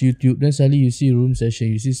watch YouTube, then suddenly you see Room Session,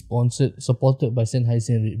 you see supported by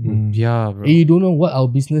Sennheiser and Red Bull. Yeah, bro. And you don't know what our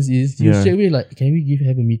business is. You straight away like, can we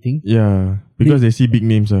have a meeting? Yeah. Because they see big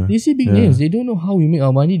names. They see big names. They don't know how we make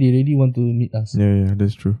our money. They really want to meet us. Yeah,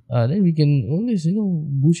 that's true. Then we can always,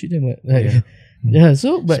 bullshit them. Right? Yeah,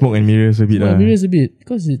 so but smoke and mirrors a bit. Smoke and mirrors a bit.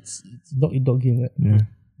 Because it's dog eat dog game, right? Yeah.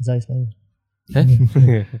 Zai's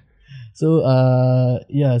So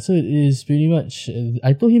so it is pretty much.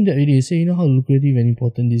 I told him that already. I say, how lucrative and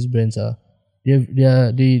important these brands are. They are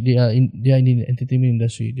in the entertainment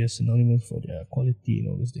industry. They're synonymous for their quality and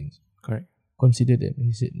all those things. Correct. Consider them. And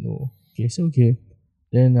he said no. Okay, so okay.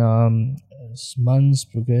 Then as months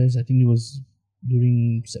progressed, I think it was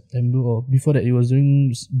during September or before that. It was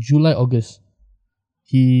during July, August.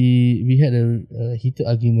 We had a heated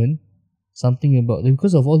argument. Something about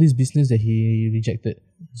because of all this business that he rejected.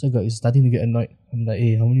 So I got starting to get annoyed. I'm like,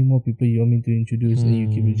 hey, how many more people you want me to introduce and you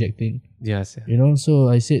keep rejecting? Yes. So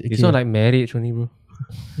I said, okay. It's not like marriage only, bro.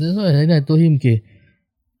 That's why. And I told him, okay,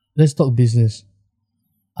 let's talk business.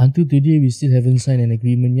 Until today, we still haven't signed an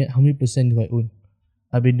agreement yet. How many percent do I own?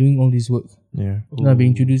 I've been doing all this work. Yeah. I've been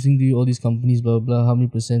introducing to you all these companies, blah, blah, how many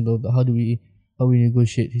percent, blah, blah. How we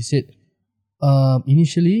negotiate? He said,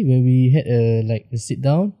 initially, when we had a sit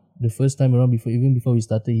down, the first time around before we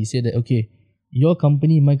started, he said that, okay, your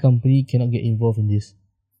company, my company cannot get involved in this.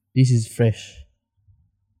 This is fresh.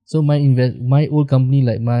 So my old company,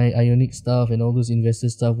 like my Ionic staff and all those investor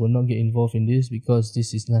staff, will not get involved in this because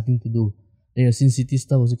this is nothing to do. Then your Sin City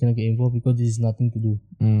staff also cannot get involved because this is nothing to do.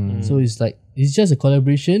 So it's like it's just a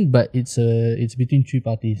collaboration, but it's between three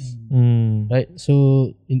parties, right?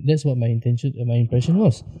 So that's what my impression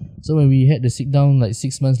was. So when we had the sit down like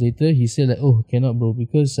 6 months later, he said like, oh, cannot, bro,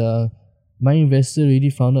 because my investor already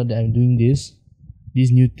found out that I'm doing this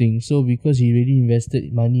new thing. So because he already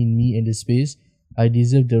invested money in me and the space, I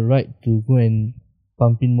deserve the right to go and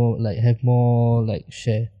pump in more, like have more like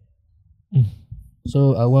share.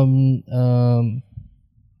 So I want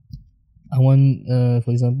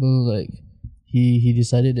for example, like he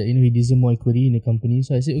decided that he deserves more equity in the company.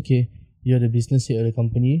 So I said, okay, you're the business head of the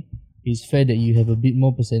company. It's fair that you have a bit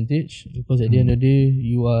more percentage because at the end of the day,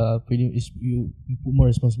 you are you put more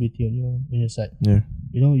responsibility on your side. Yeah.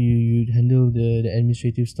 You handle the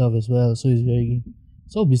administrative stuff as well. So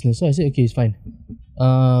it's all business. So I said, okay, it's fine.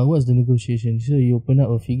 What's the negotiation? So you open up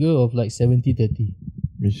a figure of like 70-30.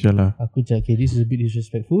 Inshallah. Aku cakap, okay, this is a bit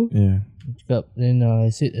disrespectful. Yeah. Then I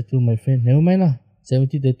told my friend, never mind lah,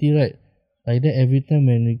 70-30, right? Like that every time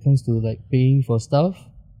when it comes to like paying for stuff,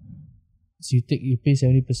 so you pay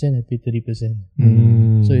 70%, I pay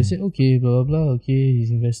 30%. So he said, okay, blah blah blah. Okay, his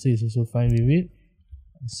investor is also fine with it.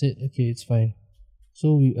 I said, okay, it's fine.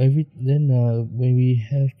 So when we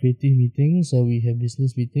have creative meetings or we have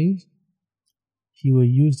business meetings, he will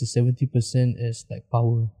use the 70% as like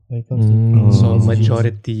power when it comes to so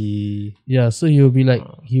majority. Yeah, so he'll be like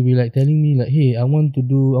telling me like, hey, I want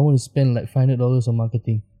to spend like $500 on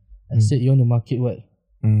marketing. I said, you want to market what?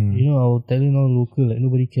 I'll tell you now local, like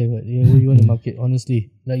nobody care what you want to market,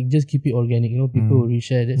 honestly. Like just keep it organic, people will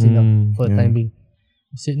reshare, that's enough for the time being.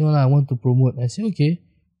 He said, no I want to promote. I said, okay,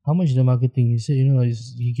 how much is the marketing? He said,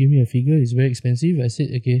 he gave me a figure, it's very expensive. I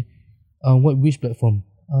said, okay, which platform?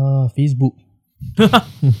 Facebook.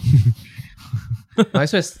 I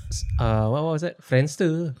suppose, what was that?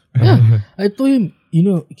 Friendster. Yeah, I told him,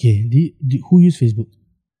 okay, who use Facebook?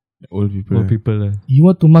 Old people. You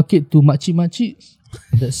want to market to makcik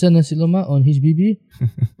that sell nasi lemak on HBB,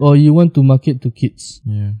 or you want to market to kids?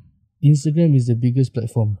 Yeah. Instagram is the biggest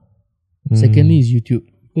platform. Secondly is YouTube,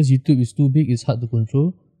 because YouTube is too big, it's hard to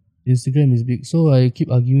control. Instagram is big, so I keep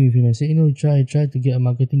arguing with him. I say, try to get a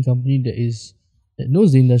marketing company that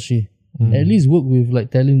knows the industry. At least work with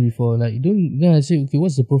like talent before. Then I say, okay,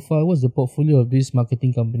 what's the profile? What's the portfolio of this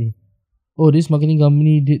marketing company? Oh, this marketing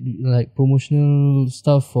company did like promotional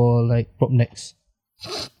stuff for like Propnex.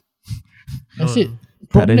 I said,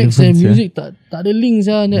 Propnex and music tak ada links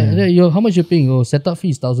how much you're paying? Oh, setup fee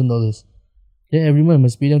is $1,000. Then every month I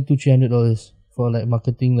must pay them $200-300 for like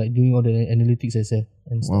marketing, like doing all the analytics and stuff.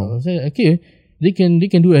 Wow. I said, okay, they can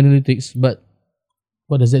do analytics, but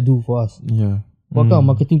what does that do for us? Yeah. What kind of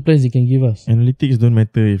marketing plans they can give us? Analytics don't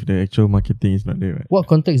matter if the actual marketing is not there, right? What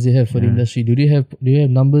context they have for the industry? Do they have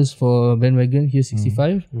numbers for Bandwagon here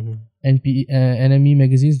 65? NME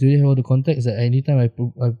magazines, do they have all the contacts that anytime I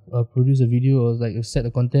produce a video or like a set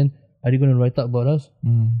of content, are they going to write up about us?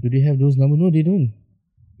 Do they have those numbers? No, they don't.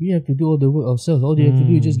 We have to do all the work ourselves. All they have to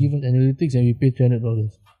do is just give us analytics and we pay $300.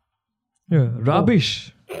 Yeah,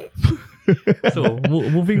 rubbish. So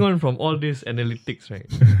moving on from all this analytics, right?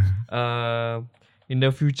 In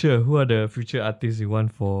the future, who are the future artists you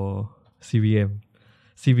want for CBN?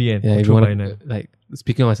 Yeah, if you wanna, like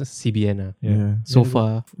speaking of CBN, so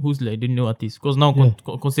far, who's like the new artist? Because now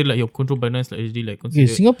consider like your Control by Night is like actually like considered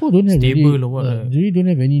Singapore don't have stable really, or what? really don't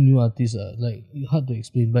have any new artists. Like hard to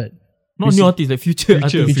explain, but not new artists, like future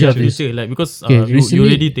artists. Like because you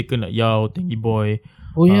already taken like Yao, Tangy Boy.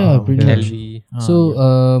 Oh yeah, pretty much. Kelly.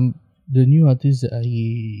 So the new artists that I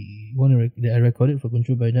that I recorded for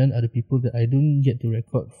Control by None are the people that I don't get to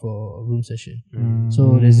record for Room Session.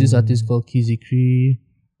 So there's this artist called Kizzy Cree,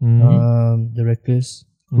 The Reckless,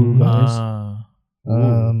 Cool Guys,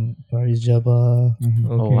 Paris Jabba,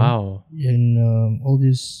 Oh wow. and all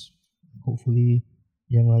these, hopefully,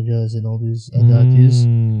 Young Rajas and all these other artists,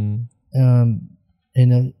 and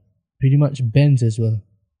pretty much bands as well.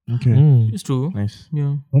 Okay. It's true. Nice.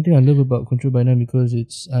 Yeah. One thing I love about Control by None because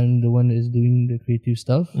I'm the one that is doing the creative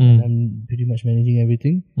stuff and I'm pretty much managing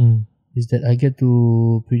everything, is that I get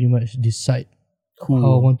to pretty much decide how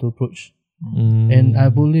I want to approach. And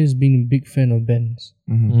I've always been a big fan of bands.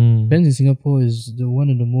 Bands in Singapore is one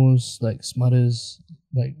of the most like smartest,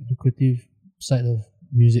 like lucrative side of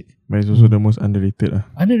music. But it's also the most underrated.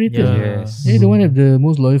 Underrated. Yes. They the one have the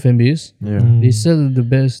most loyal fan base. Yeah. They sell the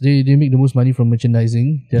best. They make the most money from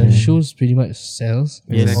merchandising. Their shows pretty much sells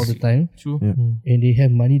all the time. True. Yeah. And they have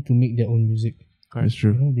money to make their own music. That's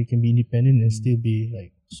true. You know, they can be independent and still be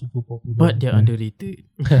like super popular. But they're underrated.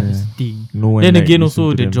 That's the thing. No one Then like again, listen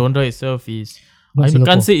also to the them. genre itself is. Not I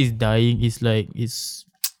Singapore. can't say it's dying. It's like it's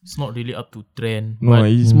not really up to trend. No, but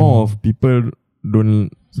it's more of people don't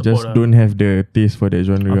have the taste for that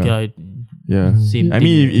genre. okay, Yeah. same I thing.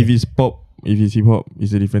 mean, if it's pop, if it's hip hop,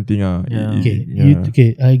 it's a different thing. Yeah.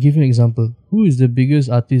 Okay, I give you an example. Who is the biggest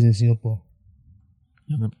artist in Singapore?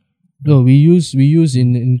 No, we use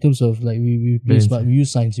in terms of like we play Bands. smart. We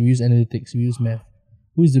use science. We use analytics. We use math.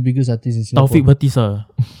 Who is the biggest artist in Singapore? Taufik Batisa.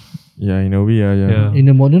 Yeah, in a way, yeah. In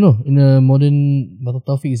the modern, but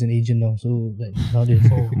Taufik is an agent now. So like nowadays,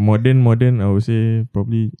 Modern, I would say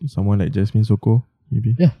probably someone like Jasmine Soko,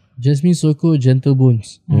 maybe. yeah, Jasmine Soko, Gentle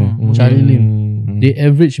Bones, Yeah. Charlie Lim. They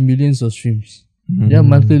average millions of streams. Their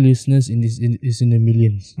monthly listeners is in the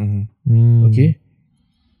millions. Okay.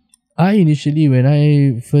 I initially when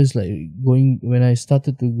I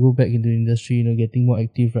started to go back into the industry, getting more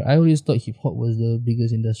active, right, I always thought hip hop was the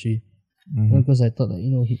biggest industry. Because I thought that,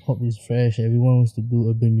 hip hop is fresh, everyone wants to do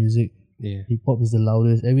urban music. Yeah. Hip hop is the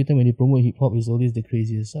loudest. Every time when they promote hip hop, it's always the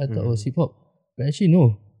craziest. So I thought it was hip hop. But actually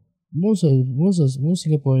no. Most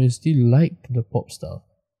Singaporeans still like the pop stuff.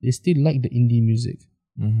 They still like the indie music.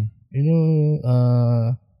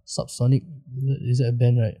 Subsonic, is that a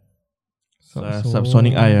band, right?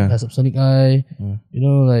 Subsonic Eye. Subsonic Eye,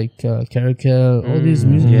 like Caracal, all these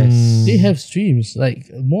music. Yes. They have streams, like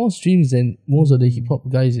more streams than most of the hip hop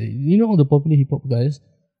guys. All the popular hip hop guys,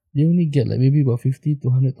 they only get like maybe about 50 to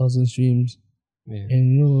 100,000 streams. Yeah.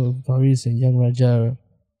 And Paris and Young Raja,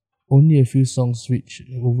 only a few songs reach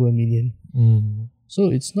over 1 million. So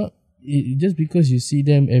it's not, just because you see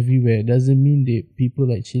them everywhere doesn't mean that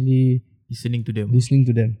people actually Listening to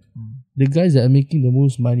them. The guys that are making the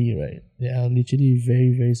most money, right? They are literally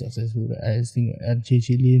very, very successful. Right? I think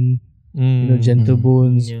Che Lin, Gentle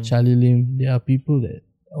Bones, Charlie Lim. They are people that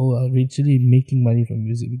are literally making money from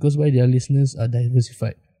music because why their listeners are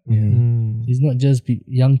diversified. It's not just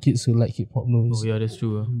young kids who like hip hop. No, Oh yeah, that's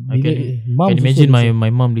true. I Neither- can moms imagine also my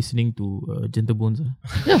mom listening to Gentle Bones.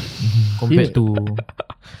 Yeah. Compared to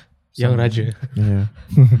Young Raja. Yeah.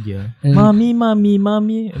 yeah. And- Mommy.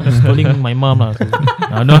 I'm just calling my mom lah. So.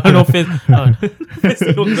 No offense. Young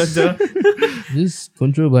Raja. This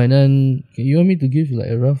Control by None, you want me to give like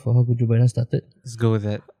a rough of how Control by None started? Let's go with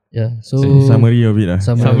that. Yeah. So Summary of it.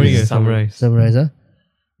 Summarize.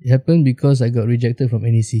 It happened because I got rejected from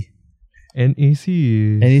NEC. NAC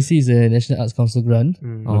is NEC is a National Arts Council grant.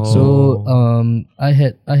 Oh. So I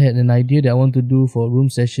had an idea that I want to do for Room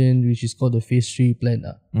Session, which is called the Phase 3 plan,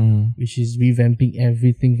 which is revamping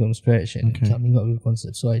everything from scratch and coming up with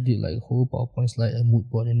concepts. So I did like a whole PowerPoint slide, a mood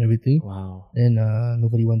board and everything. Wow. Then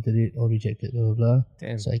nobody wanted it or rejected, blah blah blah.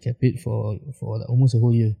 Damn. So I kept it for like almost a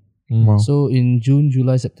whole year. Wow. So in June,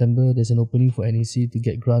 July, September, there's an opening for NEC to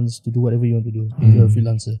get grants to do whatever you want to do if you're a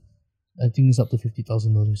freelancer. I think it's up to $50,000.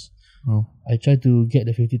 Oh. I tried to get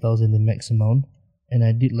the 50,000 the max amount, and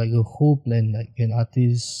I did like a whole plan, like an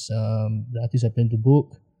artist, the artist I plan to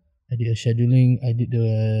book. I did a scheduling. I did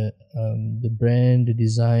the brand, the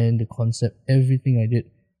design, the concept, everything I did.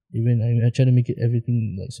 Even I tried to make it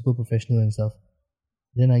everything like super professional and stuff.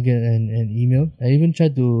 Then I get an email. I even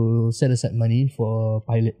tried to set aside money for a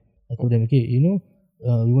pilot. I told them, okay, we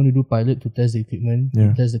want to do pilot to test the equipment,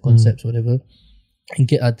 to test the concepts, whatever, and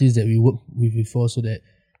get artists that we worked with before so that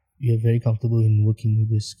we are very comfortable in working with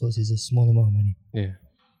this because it's a small amount of money. Yeah.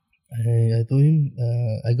 I told him,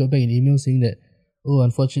 I got back an email saying that,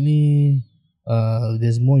 unfortunately,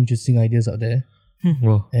 there's more interesting ideas out there.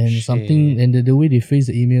 And something, and the way they phrase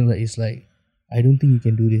the email, like, it's like, I don't think you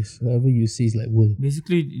can do this. Whatever you say is like wool.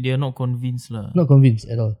 Basically, they are not convinced lah. Not convinced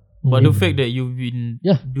at all. But the fact that you've been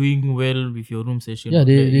doing well with your room session, to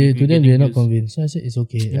them they're not convinced. So I said it's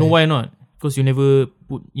okay. You know why not? Because you never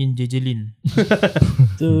put in Jejelin.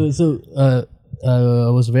 So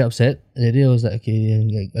I was very upset. That day I was like, okay,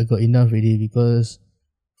 I got enough already, because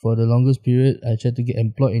for the longest period I tried to get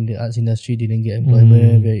employed in the arts industry, didn't get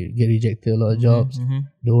employment, get rejected a lot of jobs.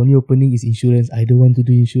 The only opening is insurance. I don't want to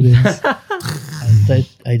do insurance.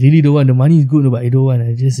 I really don't want. The money is good, but I don't want.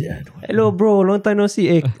 I just I don't want. Hello bro, long time no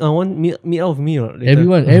see. I want meet out with me.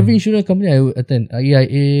 Everyone, every insurance company I would attend.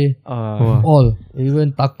 AIA, all,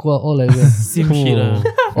 even Takwa, all I went. Same shit lah.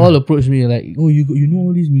 All approach me like, you know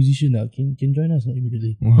all these musicians now. Can join us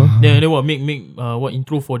immediately. Then what make what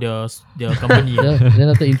intro for their company. Then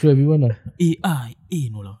after intro everyone lah.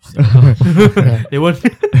 No lah. They want.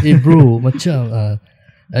 Bro, macam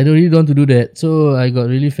I really don't want to do that. So I got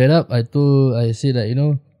really fed up. I said that,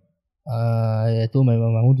 I told my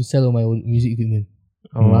mom I want to sell all my music equipment.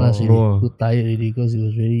 Malas already. Too tired already because it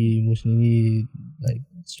was very emotionally like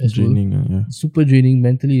stressful. Draining, super draining.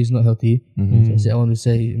 Mentally it's not healthy. So I said I want to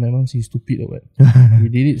sell it. My mom said you stupid or what? You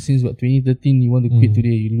did it since 2013. You want to quit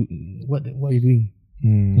today? What are you doing?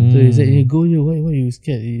 So he said, hey, go here. Why are you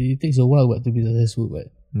scared? It takes a while to be successful. But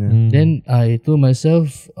then I told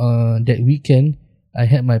myself that weekend I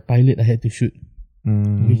had my pilot I had to shoot,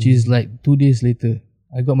 which is like 2 days later.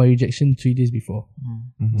 I got my rejection 3 days before.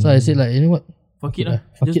 So I said like, you know what? Fuck it lah.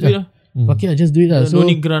 Just do it lah. Fuck it, just do it lah. So no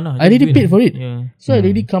need grant lah. I already paid for it. So I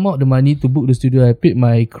already come out the money to book the studio. I paid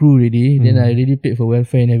my crew already. Then I already paid for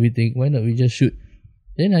welfare and everything. Why not we just shoot?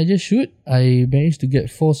 Then I just shoot. I managed to get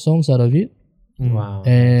 4 songs out of it. Wow.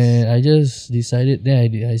 And I just decided. Then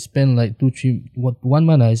I spent like 1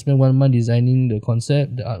 month. I spent 1 month designing the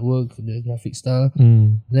concept, the artwork, the graphic style.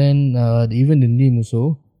 Then even the name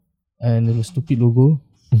also, and the stupid logo.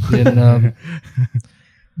 Then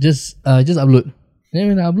just upload. Then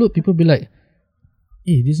when I upload, people be like,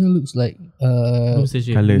 "Hey, this one looks like room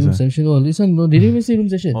session." Room session. Oh, this one no, they didn't even say room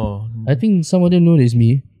session. I think some of them know it's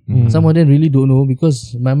me. Some of them really don't know,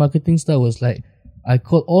 because my marketing style was like, I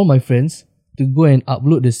called all my friends to go and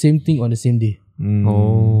upload the same thing on the same day.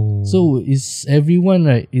 So is everyone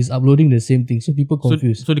right is uploading the same thing, so people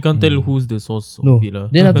confused. So they can't tell who's the source of it lah.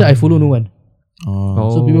 Then after I follow no one.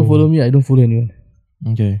 So people follow me, I don't follow anyone.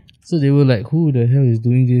 Okay. So they were like, who the hell is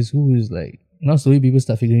doing this? Who is like, now slowly people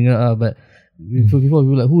start figuring it out, but before people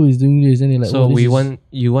were like, who is doing this? And they're like, so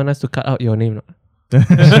you want us to cut out your name?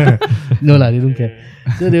 No lah, they don't care.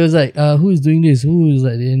 So they was like, who is doing this? Who is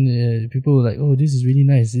like? Then people were like, oh, this is really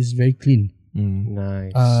nice. This is very clean.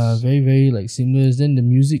 Nice. Very very like seamless. Then the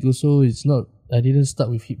music also, it's not. I didn't start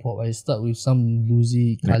with hip hop. I start with some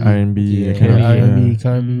bluesy, like R&B, R&B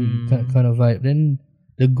kind of vibe. Then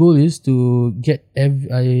the goal is to get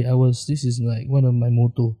this is like one of my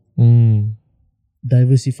motto.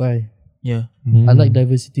 Diversify. Yeah. I like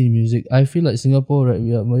diversity in music. I feel like Singapore, right,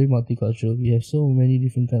 we are very multicultural. We have so many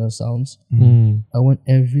different kind of sounds. I want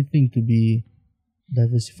everything to be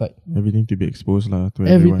diversified. Everything to be exposed lah to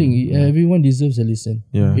everything. everyone. Everyone deserves a listen.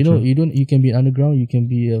 Yeah. You can be underground, you can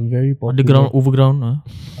be very popular. Underground, overground,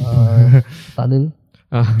 tunnel.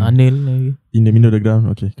 Tunnel. In the middle of the ground.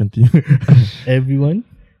 Okay, continue. Everyone.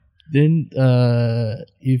 Then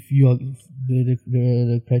if you are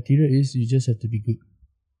the criteria is you just have to be good.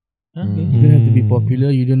 Okay. You don't have to be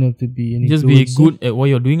popular. You don't have to be any. Just be good at what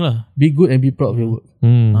you're doing lah. Be good and be proud of your work.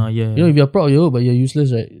 Yeah. If you're proud of your work but you're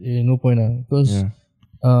useless, right? No point lah. Because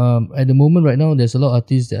at the moment right now, there's a lot of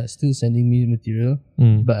artists that are still sending me material,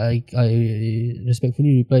 but I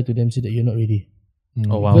respectfully reply to them, say that you're not ready.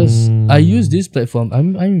 Oh wow. Because I use this platform.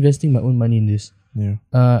 I'm investing my own money in this. Yeah.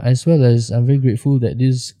 As well as I'm very grateful that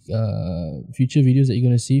this future videos that you're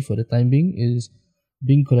gonna see for the time being is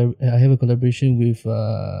I have a collaboration with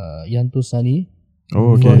Yanto Sani.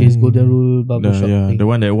 Oh, for okay. his Golden Rule barbershop thing. The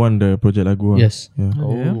one that won the Project Lagu. Yes. Yeah.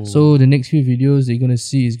 Oh. So the next few videos you're gonna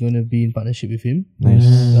see is gonna be in partnership with him. Nice.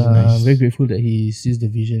 I'm very grateful that he sees the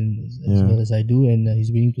vision as well as I do, and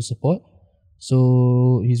he's willing to support.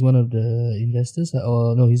 So he's one of the investors,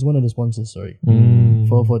 or no, he's one of the sponsors. Sorry,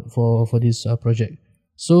 for this project.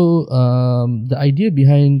 So the idea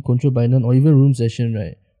behind Control by None or even Room Session,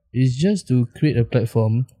 right, is just to create a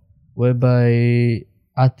platform whereby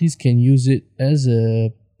artists can use it as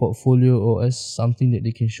a portfolio or as something that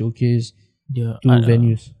they can showcase to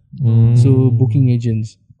venues. So booking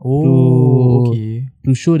agents.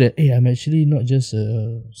 To show that I'm actually not just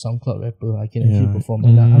a SoundCloud rapper. I can actually perform.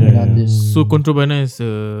 I'm an artist. So Control by None is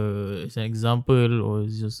an example, or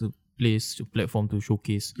is just a platform to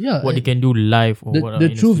showcase what they can do live. Or the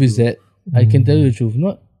truth is that I can tell you the truth.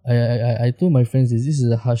 I told my friends this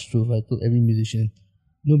is a harsh truth. I told every musician,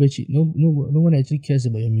 no one actually cares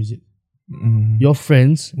about your music. Your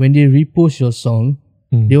friends, when they repost your song,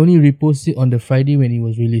 they only repost it on the Friday when it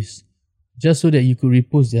was released, just so that you could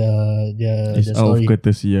repost their story. Out of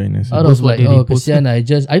courtzy, in a sense. Out of like, kesian,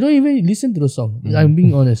 I don't even listen to the song. I'm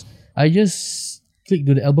being honest. I just click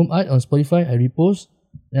to the album art on Spotify, I repost,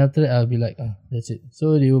 and after that I'll be like, that's it.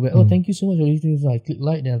 So they will be like, thank you so much for listening. So I click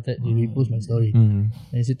like, then after that they repost my story. And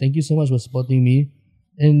I said, thank you so much for supporting me.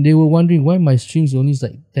 And they were wondering why my streams only is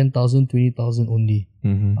like 10,000, 20,000 only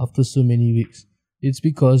after so many weeks. It's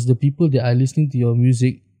because the people that are listening to your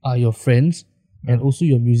music are your friends and also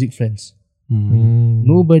your music friends.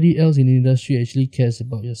 Nobody else in the industry actually cares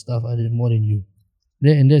about your stuff more than you.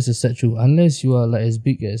 And that's a sad truth. Unless you are like as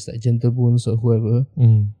big as like Gentle Bones or whoever,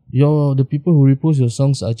 the people who repost your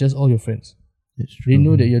songs are just all your friends. They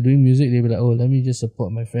know that you're doing music. They'll be like, let me just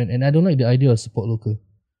support my friend. And I don't like the idea of support local.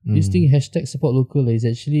 This thing #support local is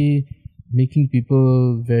actually making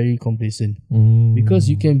people very complacent, because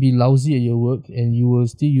you can be lousy at your work and you will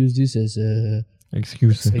still use this as a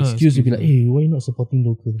excuse to be like, hey, why you not supporting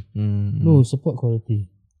local? No, support quality.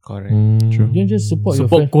 Correct. True. You don't just support your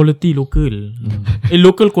friend. Quality local.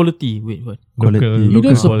 Local quality. Wait, what? Quality. You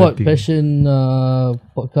don't support Passion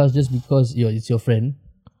podcast just because it's your friend.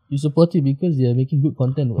 You support it because they are making good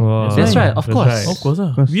content. That's right. Of course. Of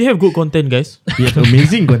course. We have good content, guys. We have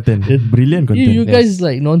amazing content. Brilliant content. You guys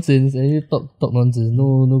like nonsense and you talk nonsense.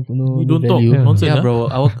 No we don't value. Talk nonsense. Yeah, bro.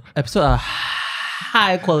 Our episodes are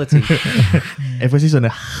high quality. Emphasis on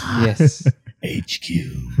the yes. HQ.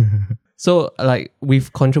 So like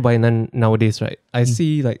with Control by None nowadays, right? I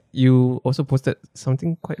see like you also posted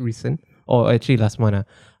something quite recent, or actually last month.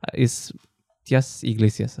 Is Tias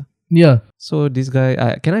Iglesias. Yeah. So this guy,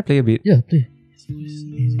 can I play a bit? Yeah, play.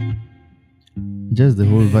 Just the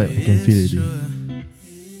whole vibe, I can feel it.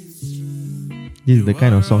 This is the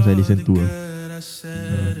kind of songs I listen to.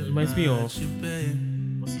 Reminds me of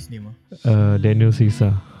what's his name? Daniel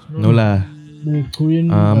Caesar. No lah. The Korean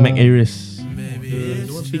Mac Aries. The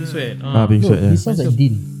one Pink Sweat. Pink Sweat. He sounds like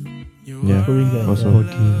Dean. Yeah. Korean guy. Also.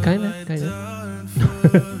 Kinda.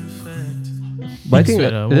 But I think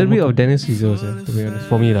a little bit of Daniel Caesar, to be honest,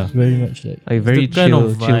 for me lah. Very much like very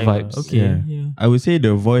chill vibes. Okay. Yeah. I would say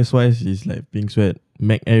the voice wise is like Pink Sweat.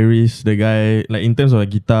 Mac Aries, the guy, like in terms of like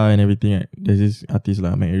guitar and everything, right, there's this artist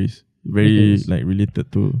lah, Mac Aries. Very like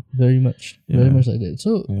related to. Very much like that.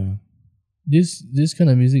 So this kind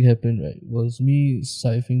of music happened, right? Was me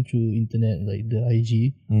siphoning through internet, like the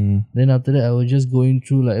IG. Then after that, I was just going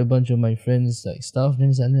through like a bunch of my friends like stuff.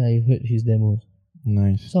 Then suddenly I heard his demos.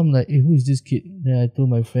 Nice. So I'm like, hey, who is this kid? Then I told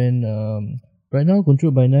my friend, right now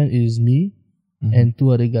Control by None is me and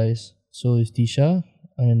two other guys. So it's Tisha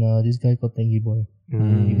and this guy called Tangy Boy.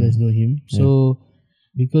 You guys know him. So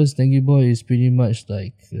because Tangy Boy is pretty much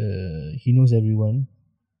like he knows everyone,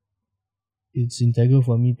 it's integral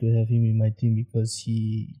for me to have him in my team because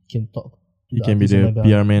he can talk. He can be the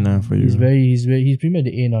PR man for you. He's pretty much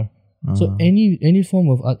the A&R. So any form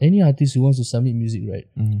of art, any artist who wants to submit music, right,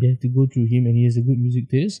 they have to go through him, and he has a good music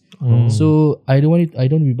taste. So I don't want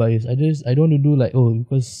to be biased. I don't want to do like,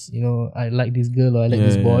 because I like this girl or I like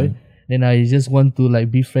this boy. Then I just want to like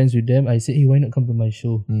be friends with them. I say, hey, why not come to my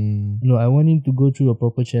show? No, I want him to go through a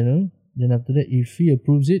proper channel. Then after that, if he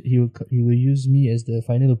approves it, he will use me as the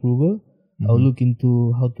final approver. I'll look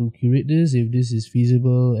into how to curate this, if this is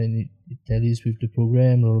feasible and it tallies with the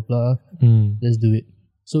program, blah blah blah. Let's do it.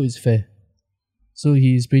 So it's fair. So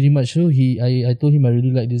he's pretty much I told him I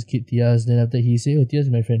really like this kid Tias. Then after he said, Tias is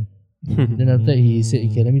my friend. Then after he said,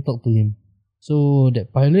 okay, let me talk to him. So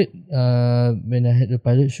that pilot, when I had the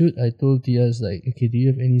pilot shoot, I told Tias like, okay, do you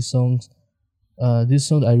have any songs? This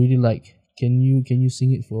song I really like. Can you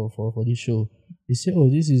sing it for this show? He said,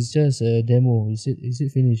 "Oh, this is just a demo." He said, "Is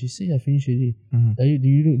it finished?" He said, "Yeah, finished already."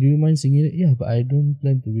 Do you mind singing it? Yeah, but I don't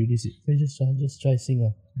plan to release it. Okay, just try sing.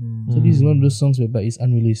 So this is one of those songs whereby it's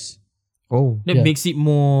unreleased. Oh, that makes it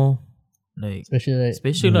more like special, right?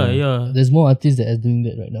 Yeah. There's more artists that are doing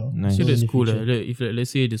that right now. Nice. So that's cool. If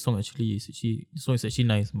let's say the song is actually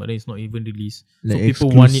nice, but then it's not even released. Like so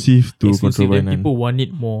people want it to Control by None. People want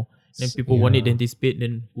it more. Then people want it to anticipate.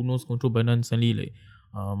 Then who knows, Control by None suddenly like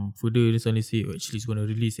further they suddenly say actually it's gonna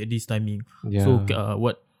release at this timing. Yeah. So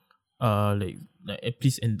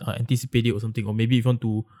please anticipate it or something, or maybe if you want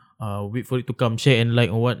to wait for it to come, share and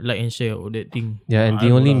like and share or that thing. Yeah, and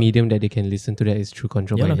the only medium that they can listen to that is through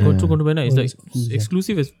Control by None. Control by None is like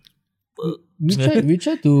exclusive as. We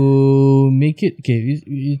try to make it okay.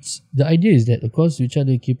 It's the idea is that of course we try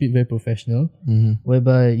to keep it very professional,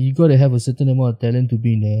 whereby you got to have a certain amount of talent to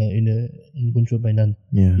be in Control by None.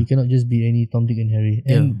 Yeah, you cannot just be any Tom, Dick, and Harry.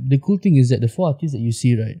 And the cool thing is that the 4 artists that you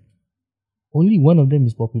see, right, only one of them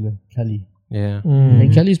is popular, Kali. Yeah,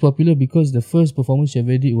 and Kali is popular because the first performance she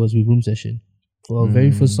ever did was with Room Session for our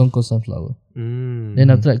very first song called Sunflower. Then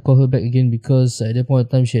after that, I called her back again because at that point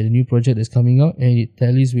of time she had a new project that's coming out and it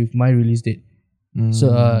tallies with my release date.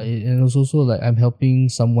 So and also like I'm helping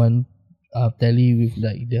someone tally with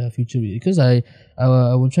like their future because I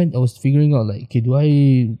was figuring out like, okay, do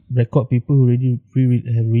I record people who already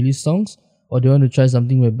have released songs, or do I want to try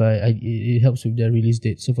something whereby it helps with their release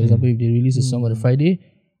date? So for example, if they release a song on a Friday,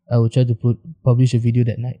 I will try to publish a video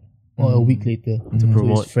that night or a week later to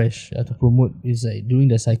promote. So it's fresh. To promote is like during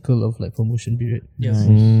the cycle of like promotion period.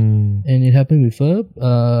 And it happened with her.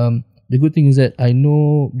 The good thing is that I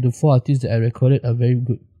know the 4 artists that I recorded are very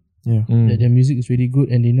good. That their music is really good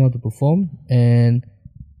and they know how to perform, and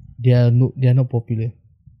they are not popular.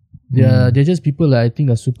 They're just people that I think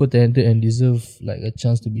are super talented and deserve like a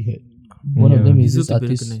chance to be heard. One of them is this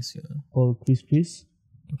artist called Chris.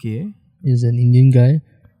 Okay, he's an Indian guy.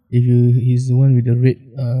 He's the one with the red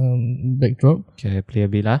backdrop. Can I play a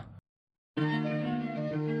bit lah?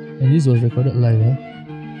 And this was recorded live.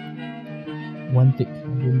 One take.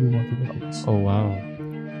 I don't do multiple takes. Oh wow.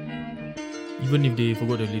 Even if they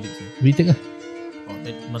forgot the lyrics. Retake lah.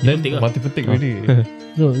 Multiple take already.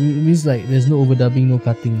 No, it means like there's no overdubbing, no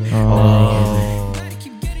cutting.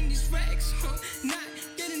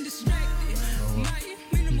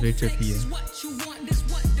 Very trippy.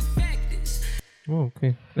 Oh,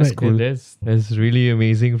 okay. That's cool. That's really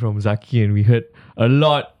amazing from Zaki, and we heard a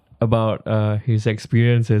lot about his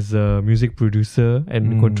experience as a music producer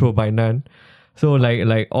and Control by None. So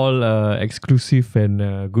like all exclusive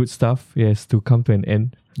and good stuff has to come to an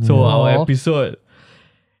end. So our episode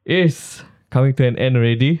is coming to an end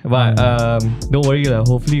already, but don't worry lah.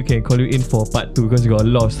 Hopefully we can call you in for part 2 because you got a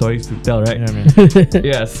lot of stories to tell, right? Yeah, man.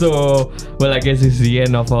 Yeah, so I guess this is the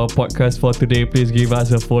end of our podcast for today. Please give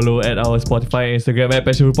us a follow at our Spotify and Instagram at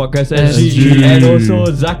Passion Fruit Podcast SG. And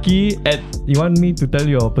also Zaki you want me to tell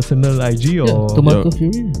your personal IG or Tomato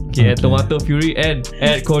Fury? Okay, at Tomato Fury and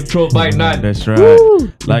at Control by None. That's right.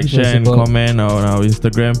 Woo! Like, share and comment on our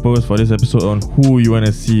Instagram post for this episode on who you want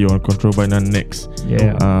to see on Control by None next.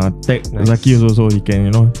 Tag Zaki also, he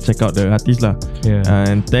can check out the artist lah.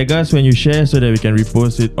 And tag us when you share so that we can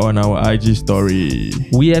repost it on our IG story.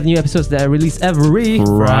 We have new episodes that are released every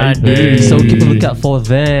Friday, so keep a lookout for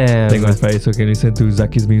them. Thank God Friday, so you can listen to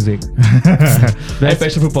Zaki's music.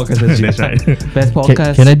 Passion Fruit Podcast. That's right. Best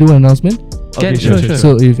podcast. Can I do an announcement? Okay, sure.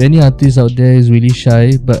 So if any artist out there is really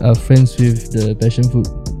shy but are friends with the Passion Fruit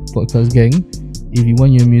Podcast gang, if you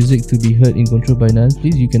want your music to be heard in Control by None,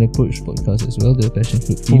 please you can approach podcast as well, the Passion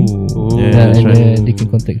Fruit team. And they can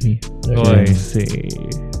contact me. I see.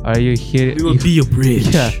 Are you here? We will be a bridge.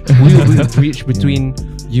 Yeah, we will be a bridge between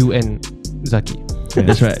you and Zaki.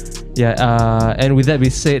 That's right. Yeah, and with that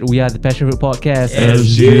being said, we are the Passion Fruit Podcast.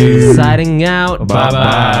 SG. Signing out.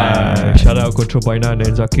 Bye. Shout out Control by None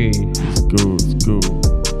and Zaki. Let's go.